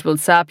 It will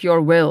sap your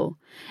will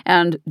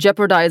and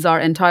jeopardize our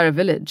entire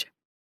village,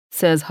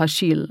 says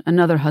Hashil,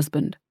 another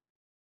husband.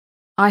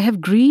 I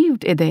have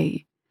grieved,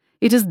 Edei.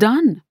 It is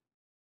done.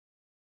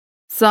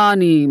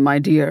 Sani, my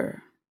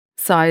dear,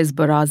 sighs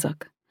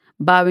Barazak,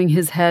 bowing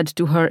his head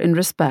to her in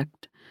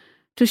respect,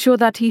 to show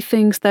that he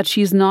thinks that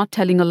she's not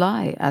telling a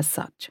lie as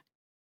such.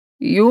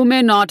 You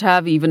may not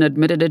have even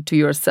admitted it to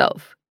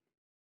yourself,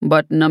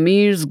 but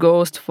Namir's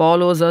ghost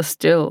follows us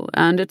still,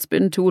 and it's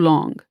been too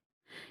long.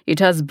 It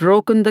has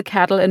broken the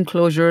cattle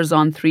enclosures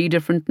on 3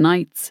 different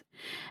nights,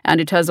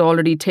 and it has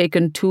already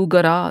taken 2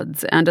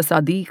 garads and a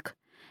sadiq,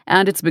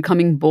 and it's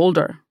becoming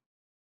bolder.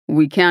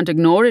 We can't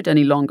ignore it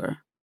any longer.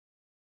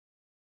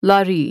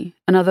 Lari,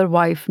 another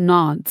wife,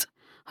 nods,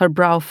 her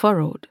brow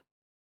furrowed.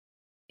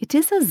 It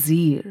is a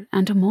Zir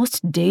and a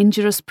most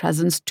dangerous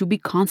presence to be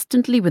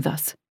constantly with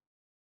us.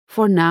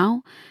 For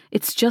now,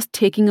 it's just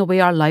taking away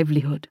our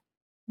livelihood.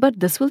 But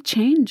this will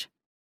change.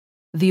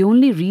 The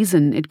only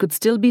reason it could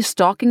still be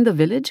stalking the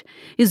village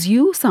is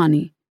you,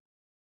 Sani.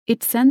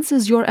 It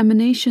senses your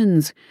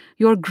emanations,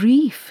 your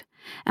grief,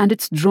 and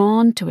it's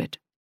drawn to it.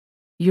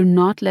 You're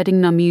not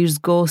letting Namir's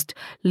ghost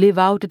live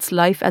out its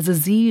life as a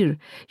Zir.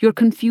 You're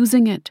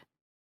confusing it.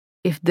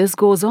 If this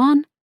goes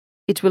on,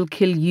 it will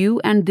kill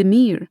you and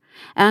Demir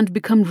and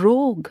become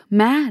rogue,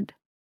 mad.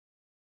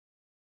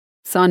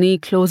 Sani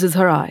closes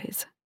her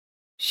eyes.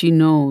 She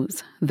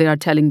knows they are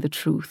telling the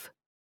truth.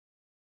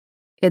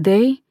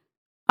 Edei,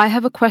 I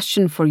have a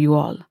question for you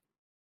all.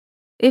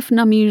 If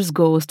Namir's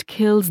ghost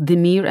kills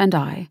Demir and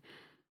I,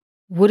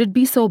 would it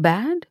be so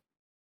bad?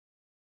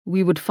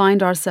 We would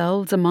find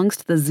ourselves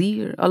amongst the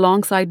Zir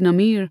alongside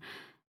Namir,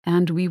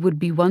 and we would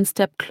be one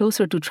step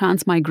closer to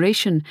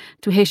transmigration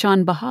to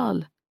Heshan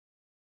Bahal.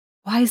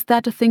 Why is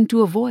that a thing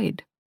to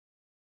avoid?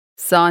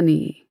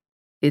 Sani,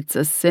 it's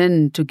a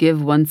sin to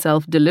give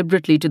oneself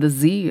deliberately to the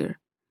Zir.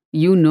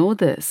 You know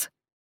this,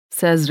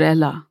 says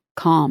Rayla,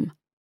 calm.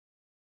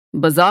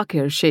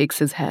 Bazakir shakes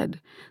his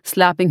head,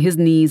 slapping his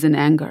knees in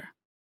anger.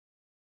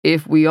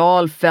 If we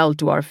all fell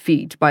to our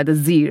feet by the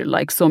Zir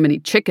like so many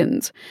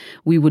chickens,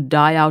 we would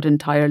die out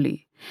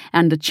entirely,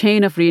 and the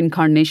chain of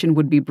reincarnation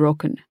would be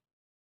broken.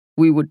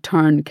 We would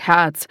turn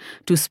cats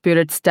to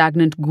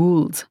spirit-stagnant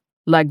ghouls,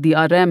 like the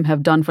Arem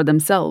have done for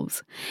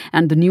themselves,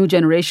 and the new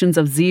generations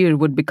of Zir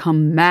would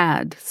become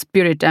mad,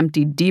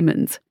 spirit-empty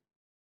demons,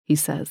 he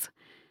says,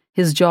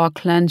 his jaw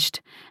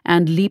clenched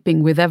and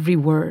leaping with every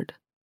word,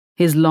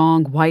 his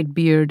long white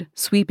beard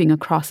sweeping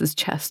across his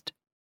chest.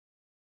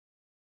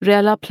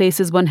 Rayla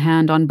places one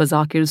hand on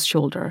Bazakir's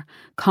shoulder,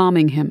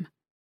 calming him.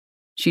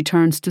 She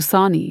turns to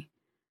Sani,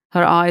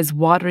 her eyes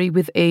watery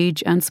with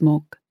age and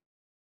smoke.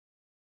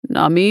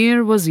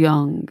 Namir was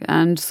young,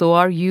 and so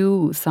are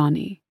you,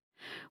 Sani.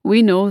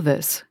 We know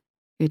this.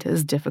 It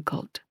is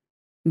difficult.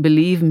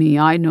 Believe me,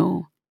 I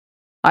know.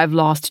 I've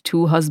lost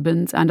 2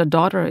 husbands and a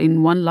daughter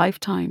in one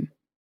lifetime.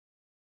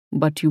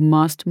 But you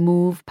must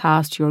move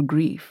past your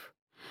grief,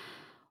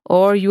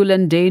 or you'll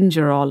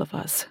endanger all of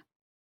us.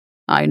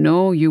 I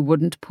know you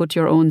wouldn't put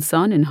your own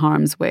son in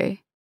harm's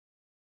way.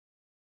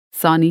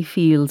 Sani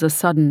feels a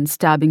sudden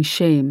stabbing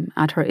shame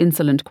at her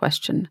insolent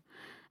question,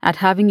 at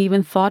having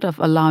even thought of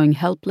allowing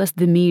helpless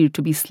Demir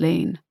to be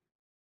slain.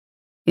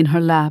 In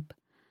her lap,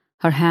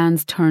 her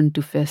hands turned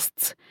to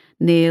fists,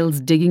 nails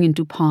digging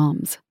into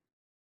palms.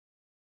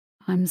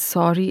 I'm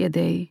sorry,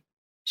 Edei,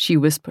 she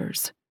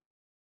whispers.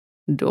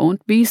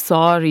 Don't be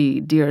sorry,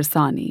 dear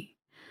Sani.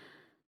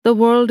 The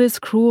world is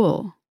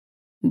cruel.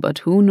 But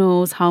who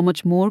knows how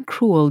much more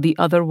cruel the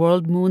other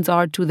world moons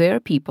are to their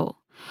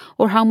people,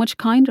 or how much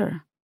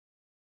kinder?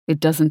 It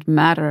doesn't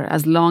matter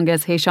as long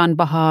as Heshan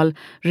Bahal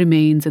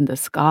remains in the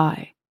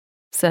sky,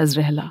 says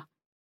Rayla.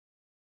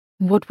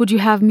 What would you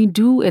have me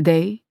do,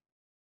 Edei?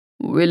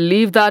 We'll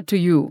leave that to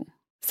you,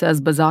 says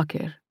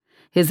Bazakir,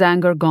 his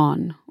anger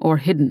gone or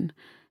hidden,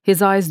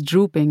 his eyes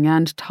drooping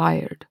and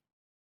tired.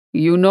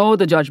 You know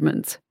the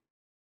judgments.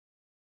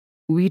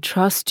 We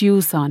trust you,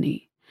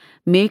 Sani.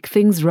 Make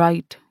things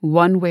right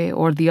one way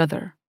or the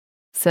other,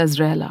 says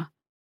Rayla.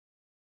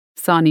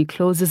 Sani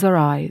closes her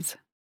eyes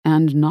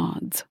and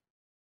nods.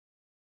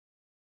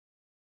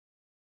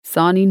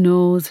 Sani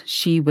knows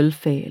she will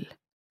fail.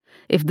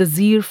 If the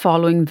Zir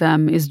following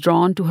them is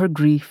drawn to her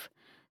grief,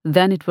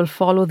 then it will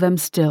follow them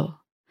still,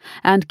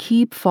 and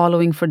keep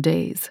following for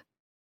days.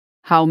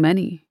 How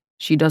many,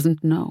 she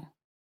doesn't know.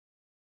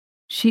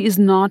 She is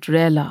not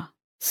Rayla,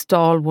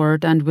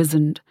 stalwart and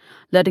wizened,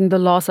 letting the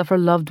loss of her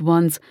loved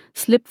ones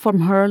slip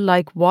from her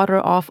like water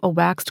off a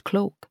waxed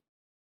cloak.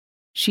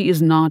 She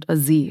is not a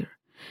Zir.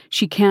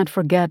 She can't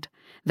forget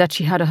that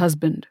she had a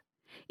husband,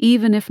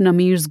 even if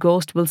Namir's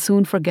ghost will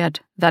soon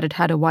forget that it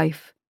had a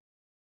wife.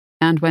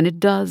 And when it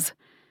does,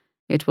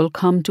 it will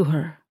come to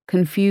her,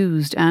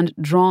 confused and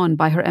drawn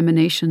by her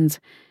emanations,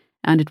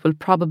 and it will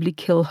probably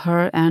kill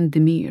her and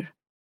Demir.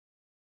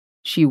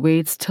 She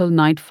waits till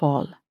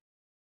nightfall,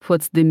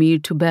 puts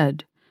Demir to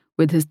bed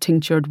with his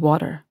tinctured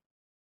water.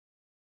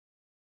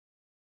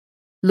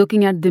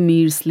 Looking at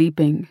Demir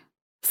sleeping,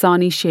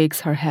 Sani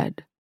shakes her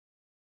head.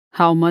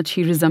 How much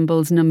he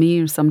resembles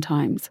Namir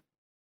sometimes.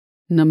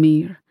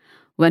 Namir,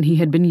 when he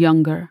had been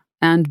younger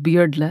and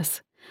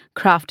beardless,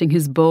 crafting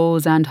his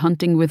bows and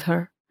hunting with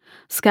her,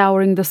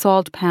 scouring the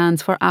salt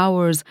pans for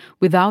hours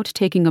without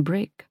taking a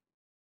break.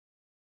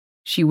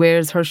 She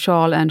wears her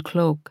shawl and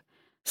cloak,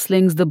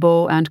 slings the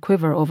bow and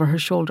quiver over her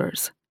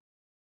shoulders.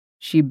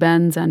 She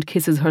bends and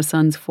kisses her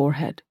son's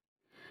forehead,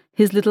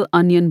 his little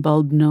onion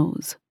bulb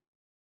nose.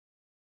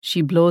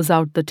 She blows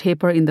out the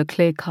taper in the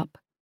clay cup.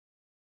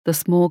 The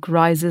smoke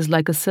rises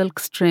like a silk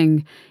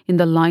string in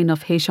the line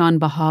of Heshan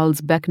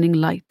Bahal's beckoning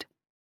light,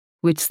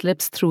 which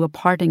slips through a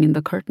parting in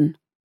the curtain.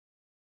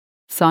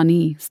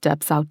 Sani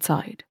steps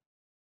outside.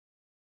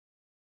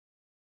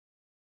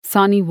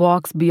 Sani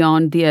walks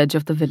beyond the edge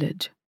of the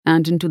village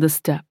and into the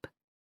steppe.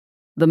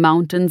 The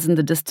mountains in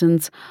the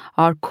distance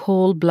are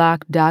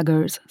coal-black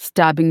daggers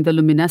stabbing the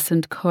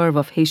luminescent curve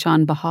of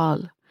Heshan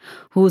Bahal,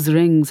 whose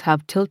rings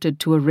have tilted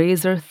to a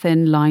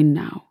razor-thin line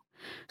now,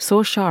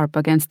 so sharp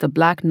against the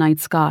black night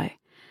sky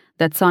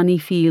that Sani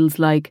feels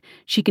like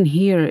she can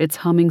hear its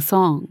humming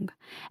song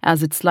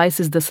as it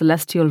slices the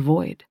celestial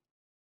void.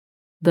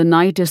 The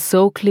night is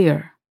so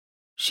clear,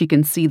 she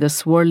can see the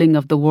swirling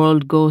of the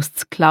world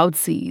ghost's cloud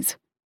seas,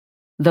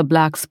 the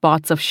black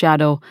spots of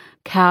shadow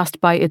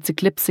cast by its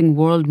eclipsing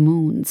world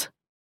moons.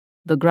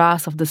 The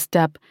grass of the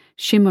steppe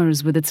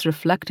shimmers with its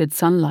reflected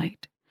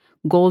sunlight,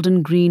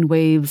 golden green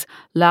waves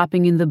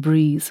lapping in the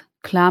breeze,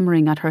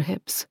 clamoring at her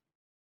hips.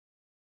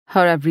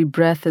 Her every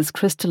breath is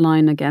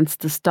crystalline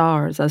against the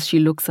stars as she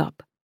looks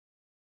up.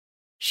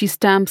 She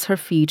stamps her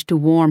feet to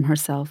warm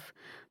herself,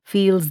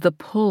 feels the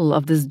pull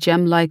of this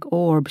gem-like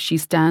orb she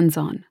stands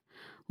on,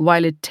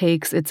 while it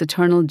takes its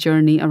eternal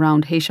journey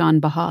around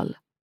Heshan Bahal.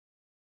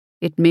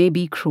 It may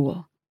be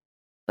cruel,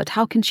 but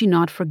how can she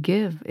not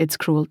forgive its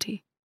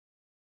cruelty?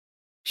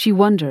 She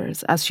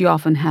wonders, as she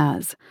often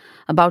has,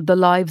 about the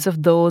lives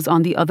of those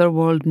on the other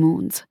world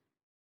moons,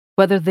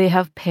 whether they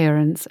have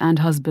parents and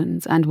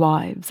husbands and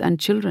wives and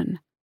children,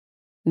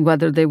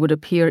 whether they would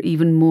appear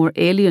even more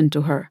alien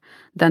to her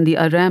than the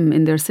Arem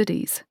in their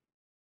cities,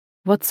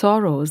 what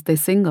sorrows they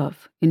sing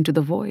of into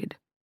the void.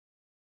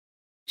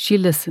 She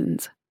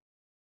listens.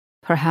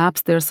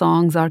 Perhaps their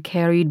songs are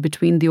carried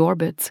between the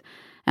orbits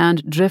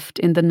and drift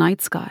in the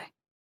night sky.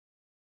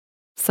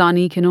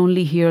 Sani can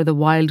only hear the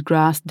wild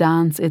grass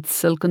dance its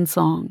silken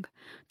song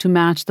to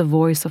match the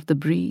voice of the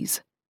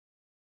breeze.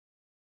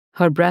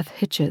 Her breath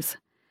hitches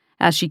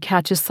as she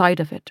catches sight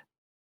of it,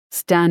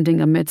 standing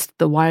amidst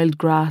the wild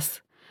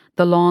grass,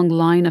 the long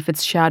line of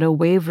its shadow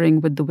wavering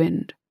with the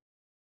wind.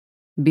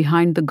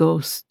 Behind the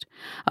ghost,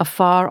 a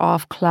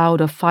far-off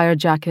cloud of fire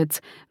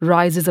jackets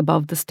rises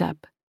above the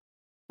steppe,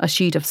 a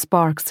sheet of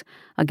sparks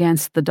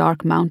against the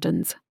dark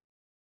mountains.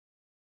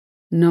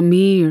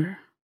 "Namir,"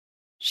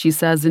 she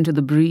says into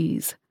the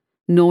breeze,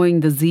 knowing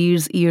the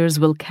Zir's ears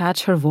will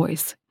catch her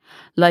voice,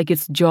 like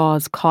its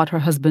jaws caught her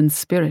husband's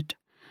spirit,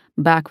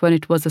 back when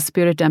it was a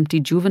spirit-empty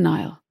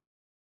juvenile.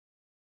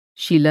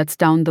 She lets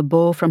down the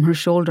bow from her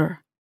shoulder,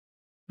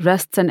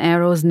 rests an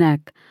arrow's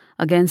neck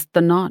against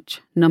the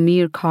notch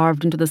Namir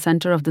carved into the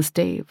center of the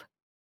stave.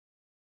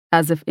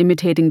 As if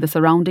imitating the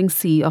surrounding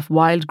sea of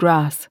wild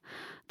grass,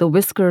 the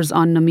whiskers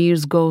on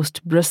Namir's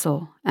ghost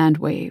bristle and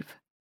wave.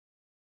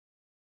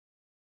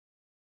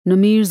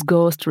 Namir's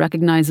ghost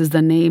recognizes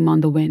the name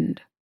on the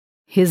wind,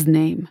 his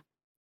name.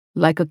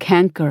 Like a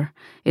canker,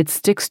 it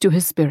sticks to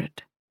his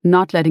spirit,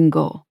 not letting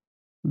go,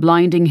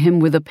 blinding him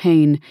with a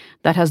pain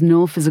that has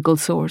no physical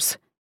source,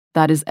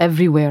 that is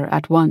everywhere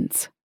at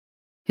once.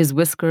 His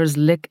whiskers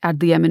lick at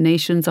the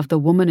emanations of the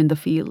woman in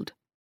the field.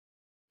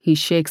 He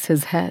shakes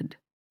his head,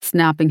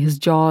 snapping his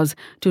jaws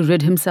to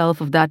rid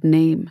himself of that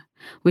name,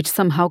 which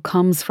somehow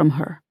comes from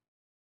her.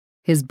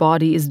 His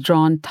body is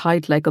drawn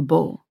tight like a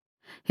bow,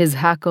 his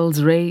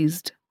hackles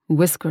raised,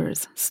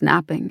 whiskers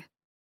snapping.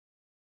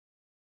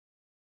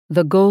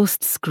 The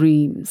ghost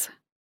screams,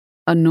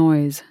 a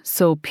noise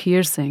so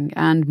piercing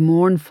and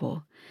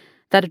mournful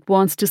that it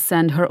wants to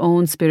send her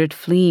own spirit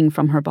fleeing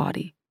from her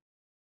body.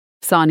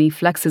 Sani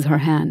flexes her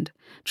hand,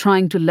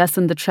 trying to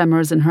lessen the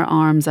tremors in her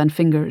arms and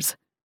fingers.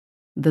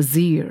 The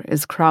Zir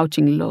is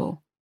crouching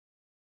low.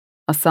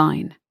 A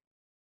sign.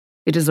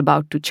 It is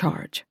about to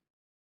charge.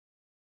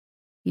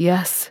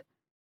 "Yes.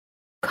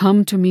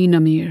 Come to me,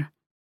 Namir.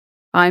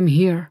 I'm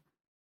here.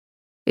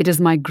 It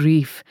is my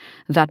grief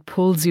that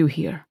pulls you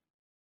here.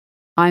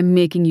 I'm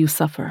making you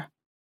suffer.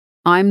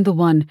 I'm the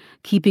one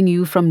keeping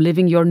you from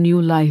living your new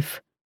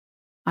life.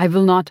 I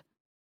will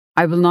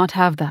not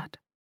have that,"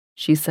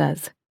 she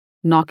says,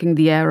 knocking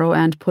the arrow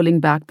and pulling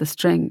back the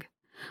string,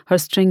 her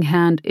string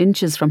hand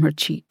inches from her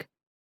cheek.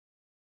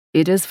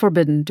 It is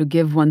forbidden to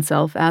give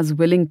oneself as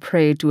willing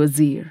prey to a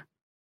Zir.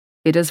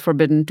 It is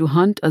forbidden to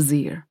hunt a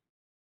Zir.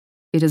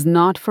 It is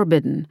not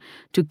forbidden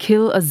to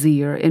kill a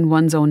Zir in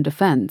one's own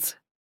defense,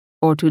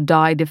 or to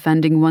die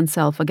defending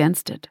oneself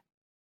against it.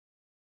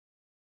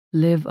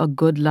 Live a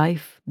good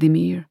life,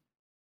 Dimir.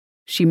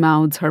 She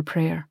mouths her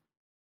prayer.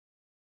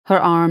 Her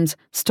arms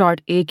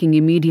start aching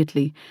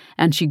immediately,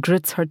 and she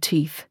grits her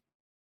teeth.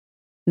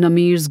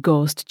 Namir's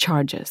ghost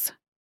charges.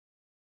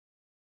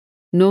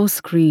 No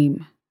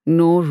scream,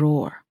 no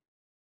roar.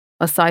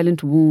 A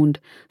silent wound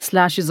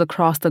slashes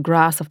across the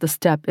grass of the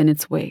steppe in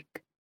its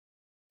wake.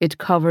 It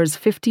covers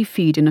 50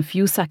 feet in a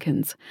few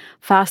seconds,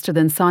 faster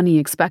than Sani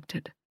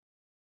expected.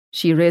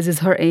 She raises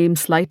her aim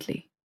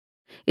slightly.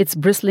 Its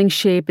bristling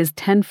shape is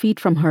 10 feet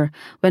from her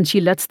when she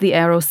lets the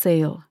arrow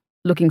sail,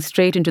 looking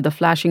straight into the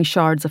flashing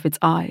shards of its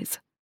eyes.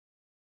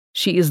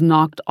 She is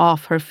knocked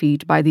off her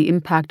feet by the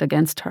impact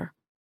against her.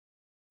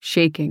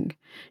 Shaking,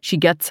 she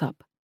gets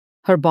up,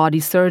 her body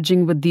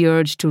surging with the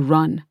urge to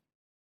run.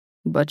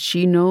 But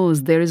she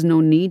knows there is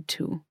no need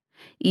to,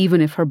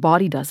 even if her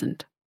body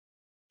doesn't.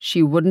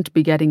 She wouldn't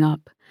be getting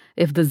up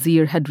if the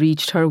Zir had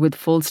reached her with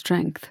full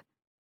strength.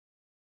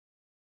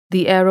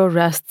 The arrow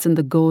rests in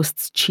the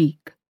ghost's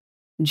cheek,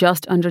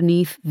 just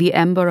underneath the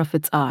ember of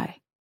its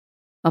eye,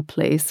 a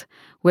place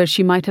where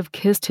she might have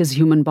kissed his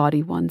human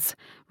body once,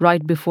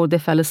 right before they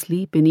fell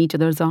asleep in each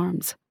other's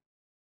arms.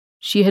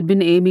 She had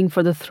been aiming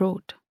for the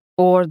throat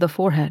or the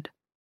forehead.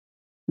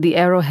 The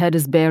arrowhead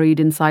is buried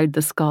inside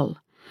the skull,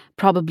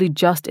 probably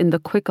just in the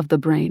quick of the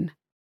brain.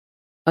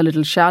 A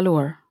little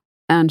shallower,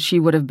 and she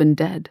would have been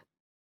dead.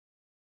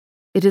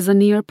 It is a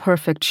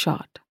near-perfect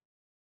shot,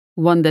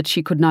 one that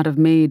she could not have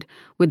made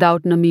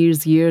without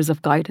Namir's years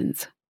of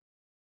guidance.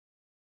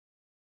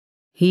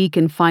 He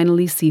can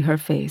finally see her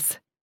face,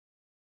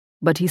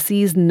 but he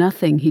sees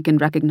nothing he can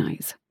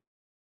recognize.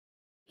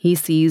 He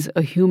sees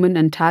a human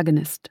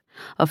antagonist,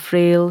 a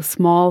frail,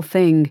 small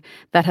thing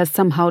that has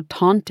somehow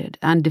taunted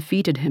and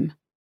defeated him.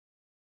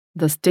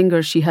 The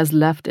stinger she has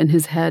left in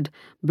his head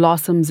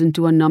blossoms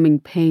into a numbing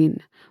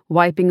pain,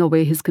 wiping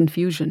away his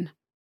confusion.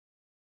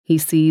 He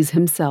sees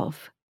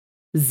himself,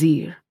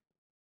 Zir.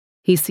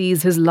 He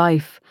sees his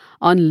life,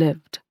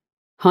 unlived,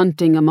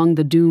 hunting among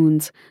the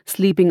dunes,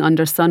 sleeping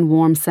under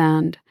sun-warm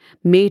sand,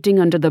 mating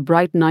under the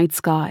bright night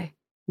sky,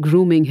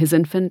 grooming his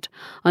infant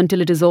until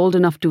it is old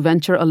enough to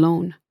venture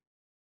alone.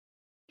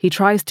 He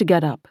tries to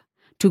get up,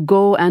 to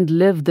go and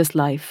live this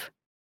life.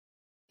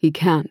 He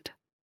can't.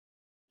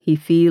 He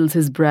feels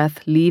his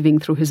breath leaving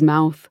through his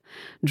mouth,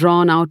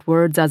 drawn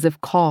outwards as if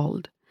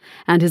called,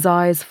 and his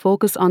eyes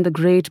focus on the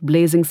great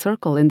blazing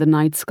circle in the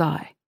night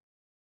sky.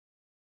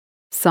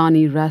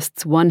 Sani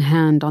rests one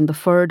hand on the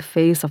furred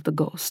face of the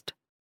ghost.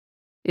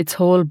 Its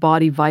whole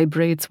body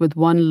vibrates with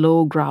one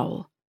low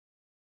growl.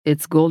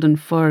 Its golden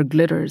fur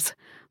glitters,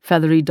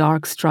 feathery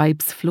dark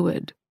stripes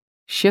fluid,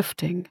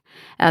 shifting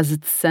as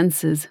its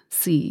senses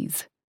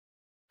seize.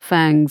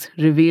 Fangs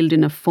revealed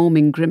in a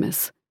foaming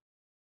grimace.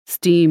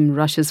 Steam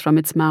rushes from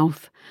its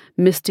mouth,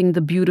 misting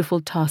the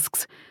beautiful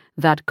tusks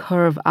that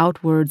curve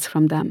outwards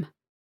from them.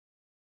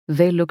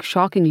 They look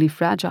shockingly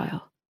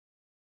fragile.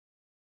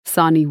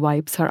 Sani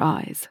wipes her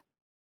eyes.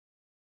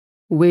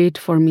 "Wait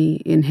for me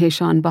in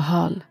Heshan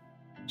Bahal,"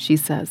 she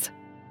says,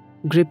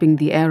 gripping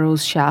the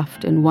arrow's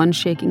shaft in one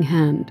shaking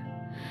hand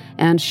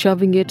and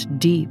shoving it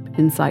deep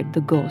inside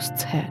the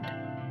ghost's head.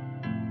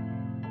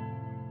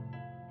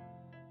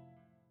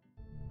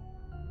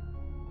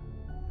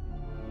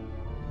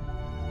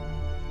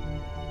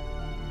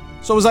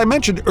 So as I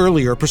mentioned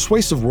earlier,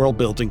 persuasive world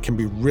building can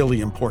be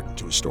really important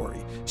to a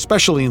story,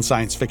 especially in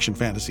science fiction,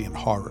 fantasy, and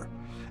horror.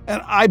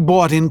 And I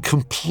bought in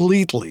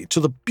completely to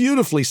the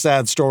beautifully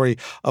sad story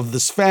of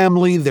this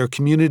family, their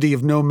community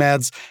of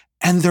nomads,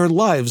 and their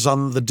lives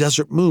on the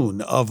desert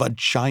moon of a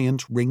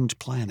giant ringed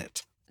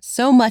planet.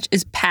 So much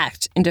is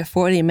packed into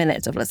 40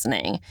 minutes of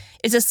listening.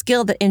 It's a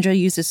skill that Indra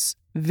uses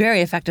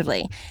very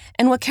effectively.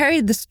 And what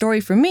carried the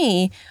story for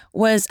me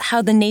was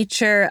how the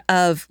nature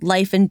of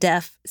life and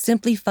death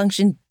simply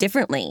functioned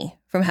differently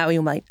from how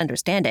you might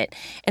understand it.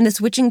 And the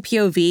switching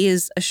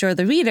POVs assure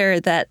the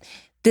reader that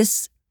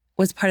this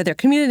was part of their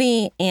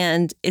community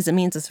and is a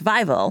means of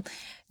survival,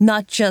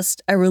 not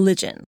just a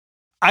religion.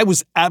 I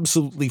was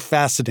absolutely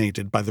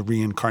fascinated by the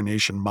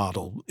reincarnation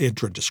model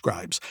Indra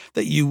describes,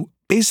 that you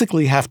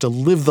basically have to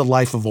live the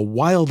life of a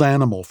wild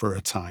animal for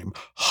a time,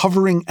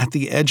 hovering at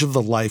the edge of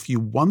the life you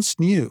once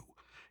knew,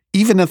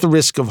 even at the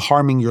risk of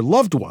harming your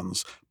loved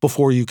ones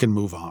before you can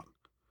move on.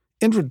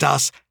 Indra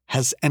Das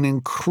has an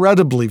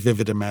incredibly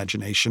vivid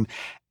imagination,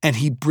 and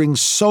he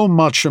brings so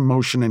much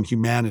emotion and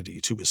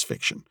humanity to his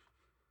fiction.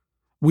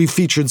 We've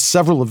featured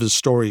several of his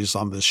stories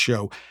on this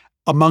show,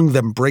 among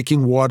them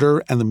Breaking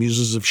Water and The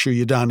Muses of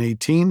Shuryadan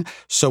 18.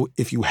 So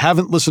if you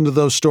haven't listened to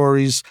those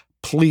stories,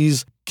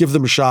 please give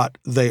them a shot.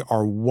 They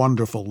are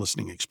wonderful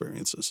listening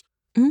experiences.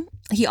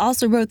 He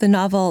also wrote the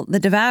novel The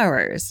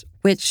Devourers,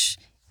 which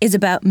is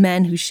about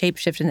men who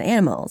shapeshift into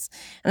animals.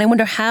 And I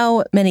wonder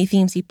how many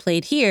themes he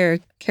played here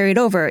carried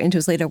over into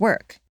his later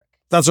work.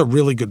 That's a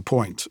really good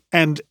point.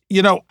 And,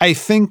 I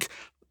think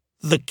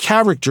The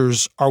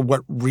characters are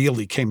what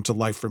really came to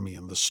life for me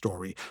in this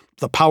story.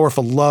 The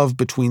powerful love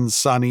between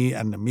Sunny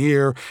and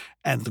Namir,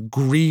 and the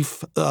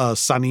grief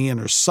Sunny and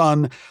her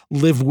son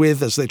live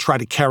with as they try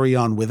to carry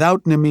on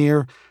without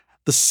Namir.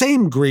 The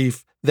same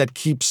grief that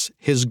keeps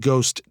his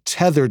ghost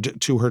tethered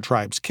to her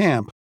tribe's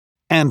camp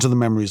and to the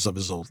memories of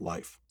his old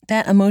life.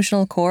 That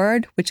emotional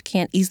cord, which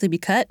can't easily be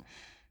cut,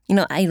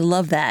 I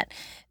love that.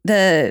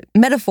 The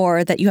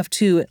metaphor that you have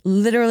to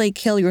literally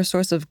kill your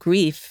source of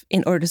grief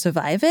in order to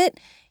survive it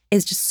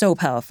is just so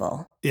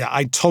powerful. Yeah,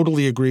 I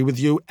totally agree with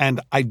you,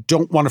 and I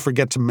don't want to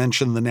forget to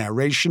mention the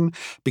narration,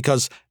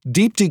 because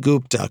Deepti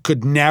Gupta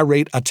could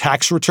narrate a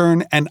tax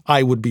return and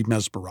I would be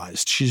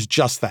mesmerized. She's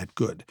just that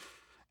good.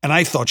 And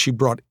I thought she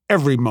brought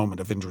every moment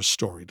of Indra's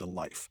story to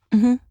life.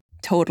 Mm-hmm.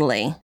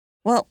 Totally.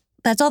 Well,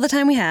 that's all the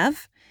time we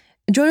have.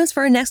 Join us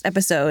for our next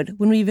episode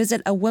when we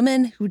visit a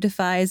woman who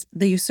defies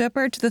the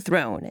usurper to the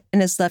throne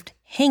and is left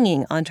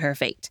hanging onto her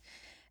fate,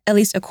 at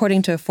least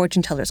according to a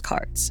fortune teller's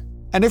cards.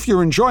 And if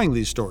you're enjoying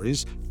these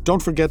stories,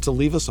 don't forget to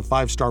leave us a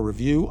 5-star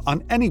review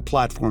on any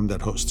platform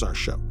that hosts our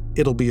show.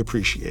 It'll be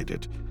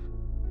appreciated.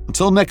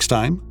 Until next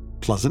time,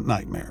 pleasant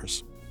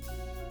nightmares.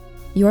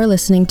 You're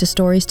listening to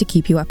Stories to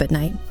Keep You Up at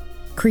Night,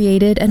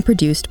 created and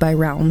produced by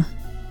Realm,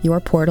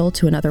 your portal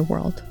to another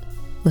world.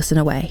 Listen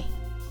away.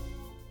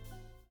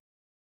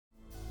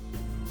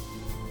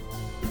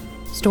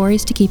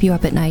 Stories to Keep You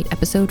Up at Night,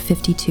 episode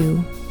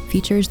 52,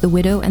 features The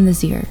Widow and the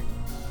Zir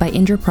by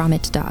Indra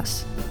Pramit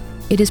Das.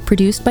 It is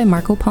produced by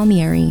Marco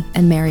Palmieri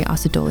and Mary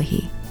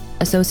Asadolahi,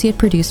 associate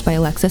produced by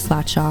Alexis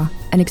Latshaw,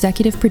 and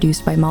executive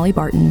produced by Molly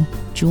Barton,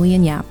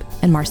 Julian Yap,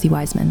 and Marcy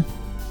Wiseman.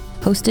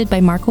 Hosted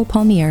by Marco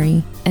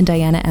Palmieri and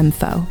Diana M.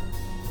 Foe.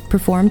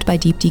 Performed by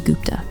Deepti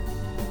Gupta.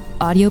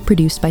 Audio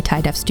produced by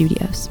Tie Def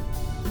Studios.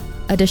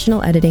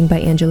 Additional editing by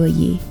Angela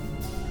Yee.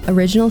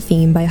 Original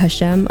theme by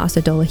Hashem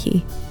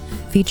Asadolahi,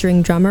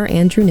 featuring drummer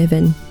Andrew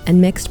Niven and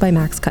mixed by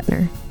Max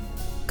Kuttner.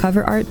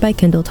 Cover art by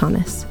Kendall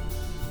Thomas.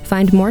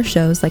 Find more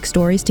shows like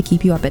Stories to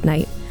Keep You Up at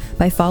Night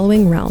by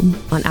following Realm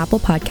on Apple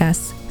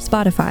Podcasts,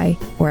 Spotify,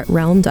 or at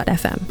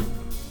realm.fm.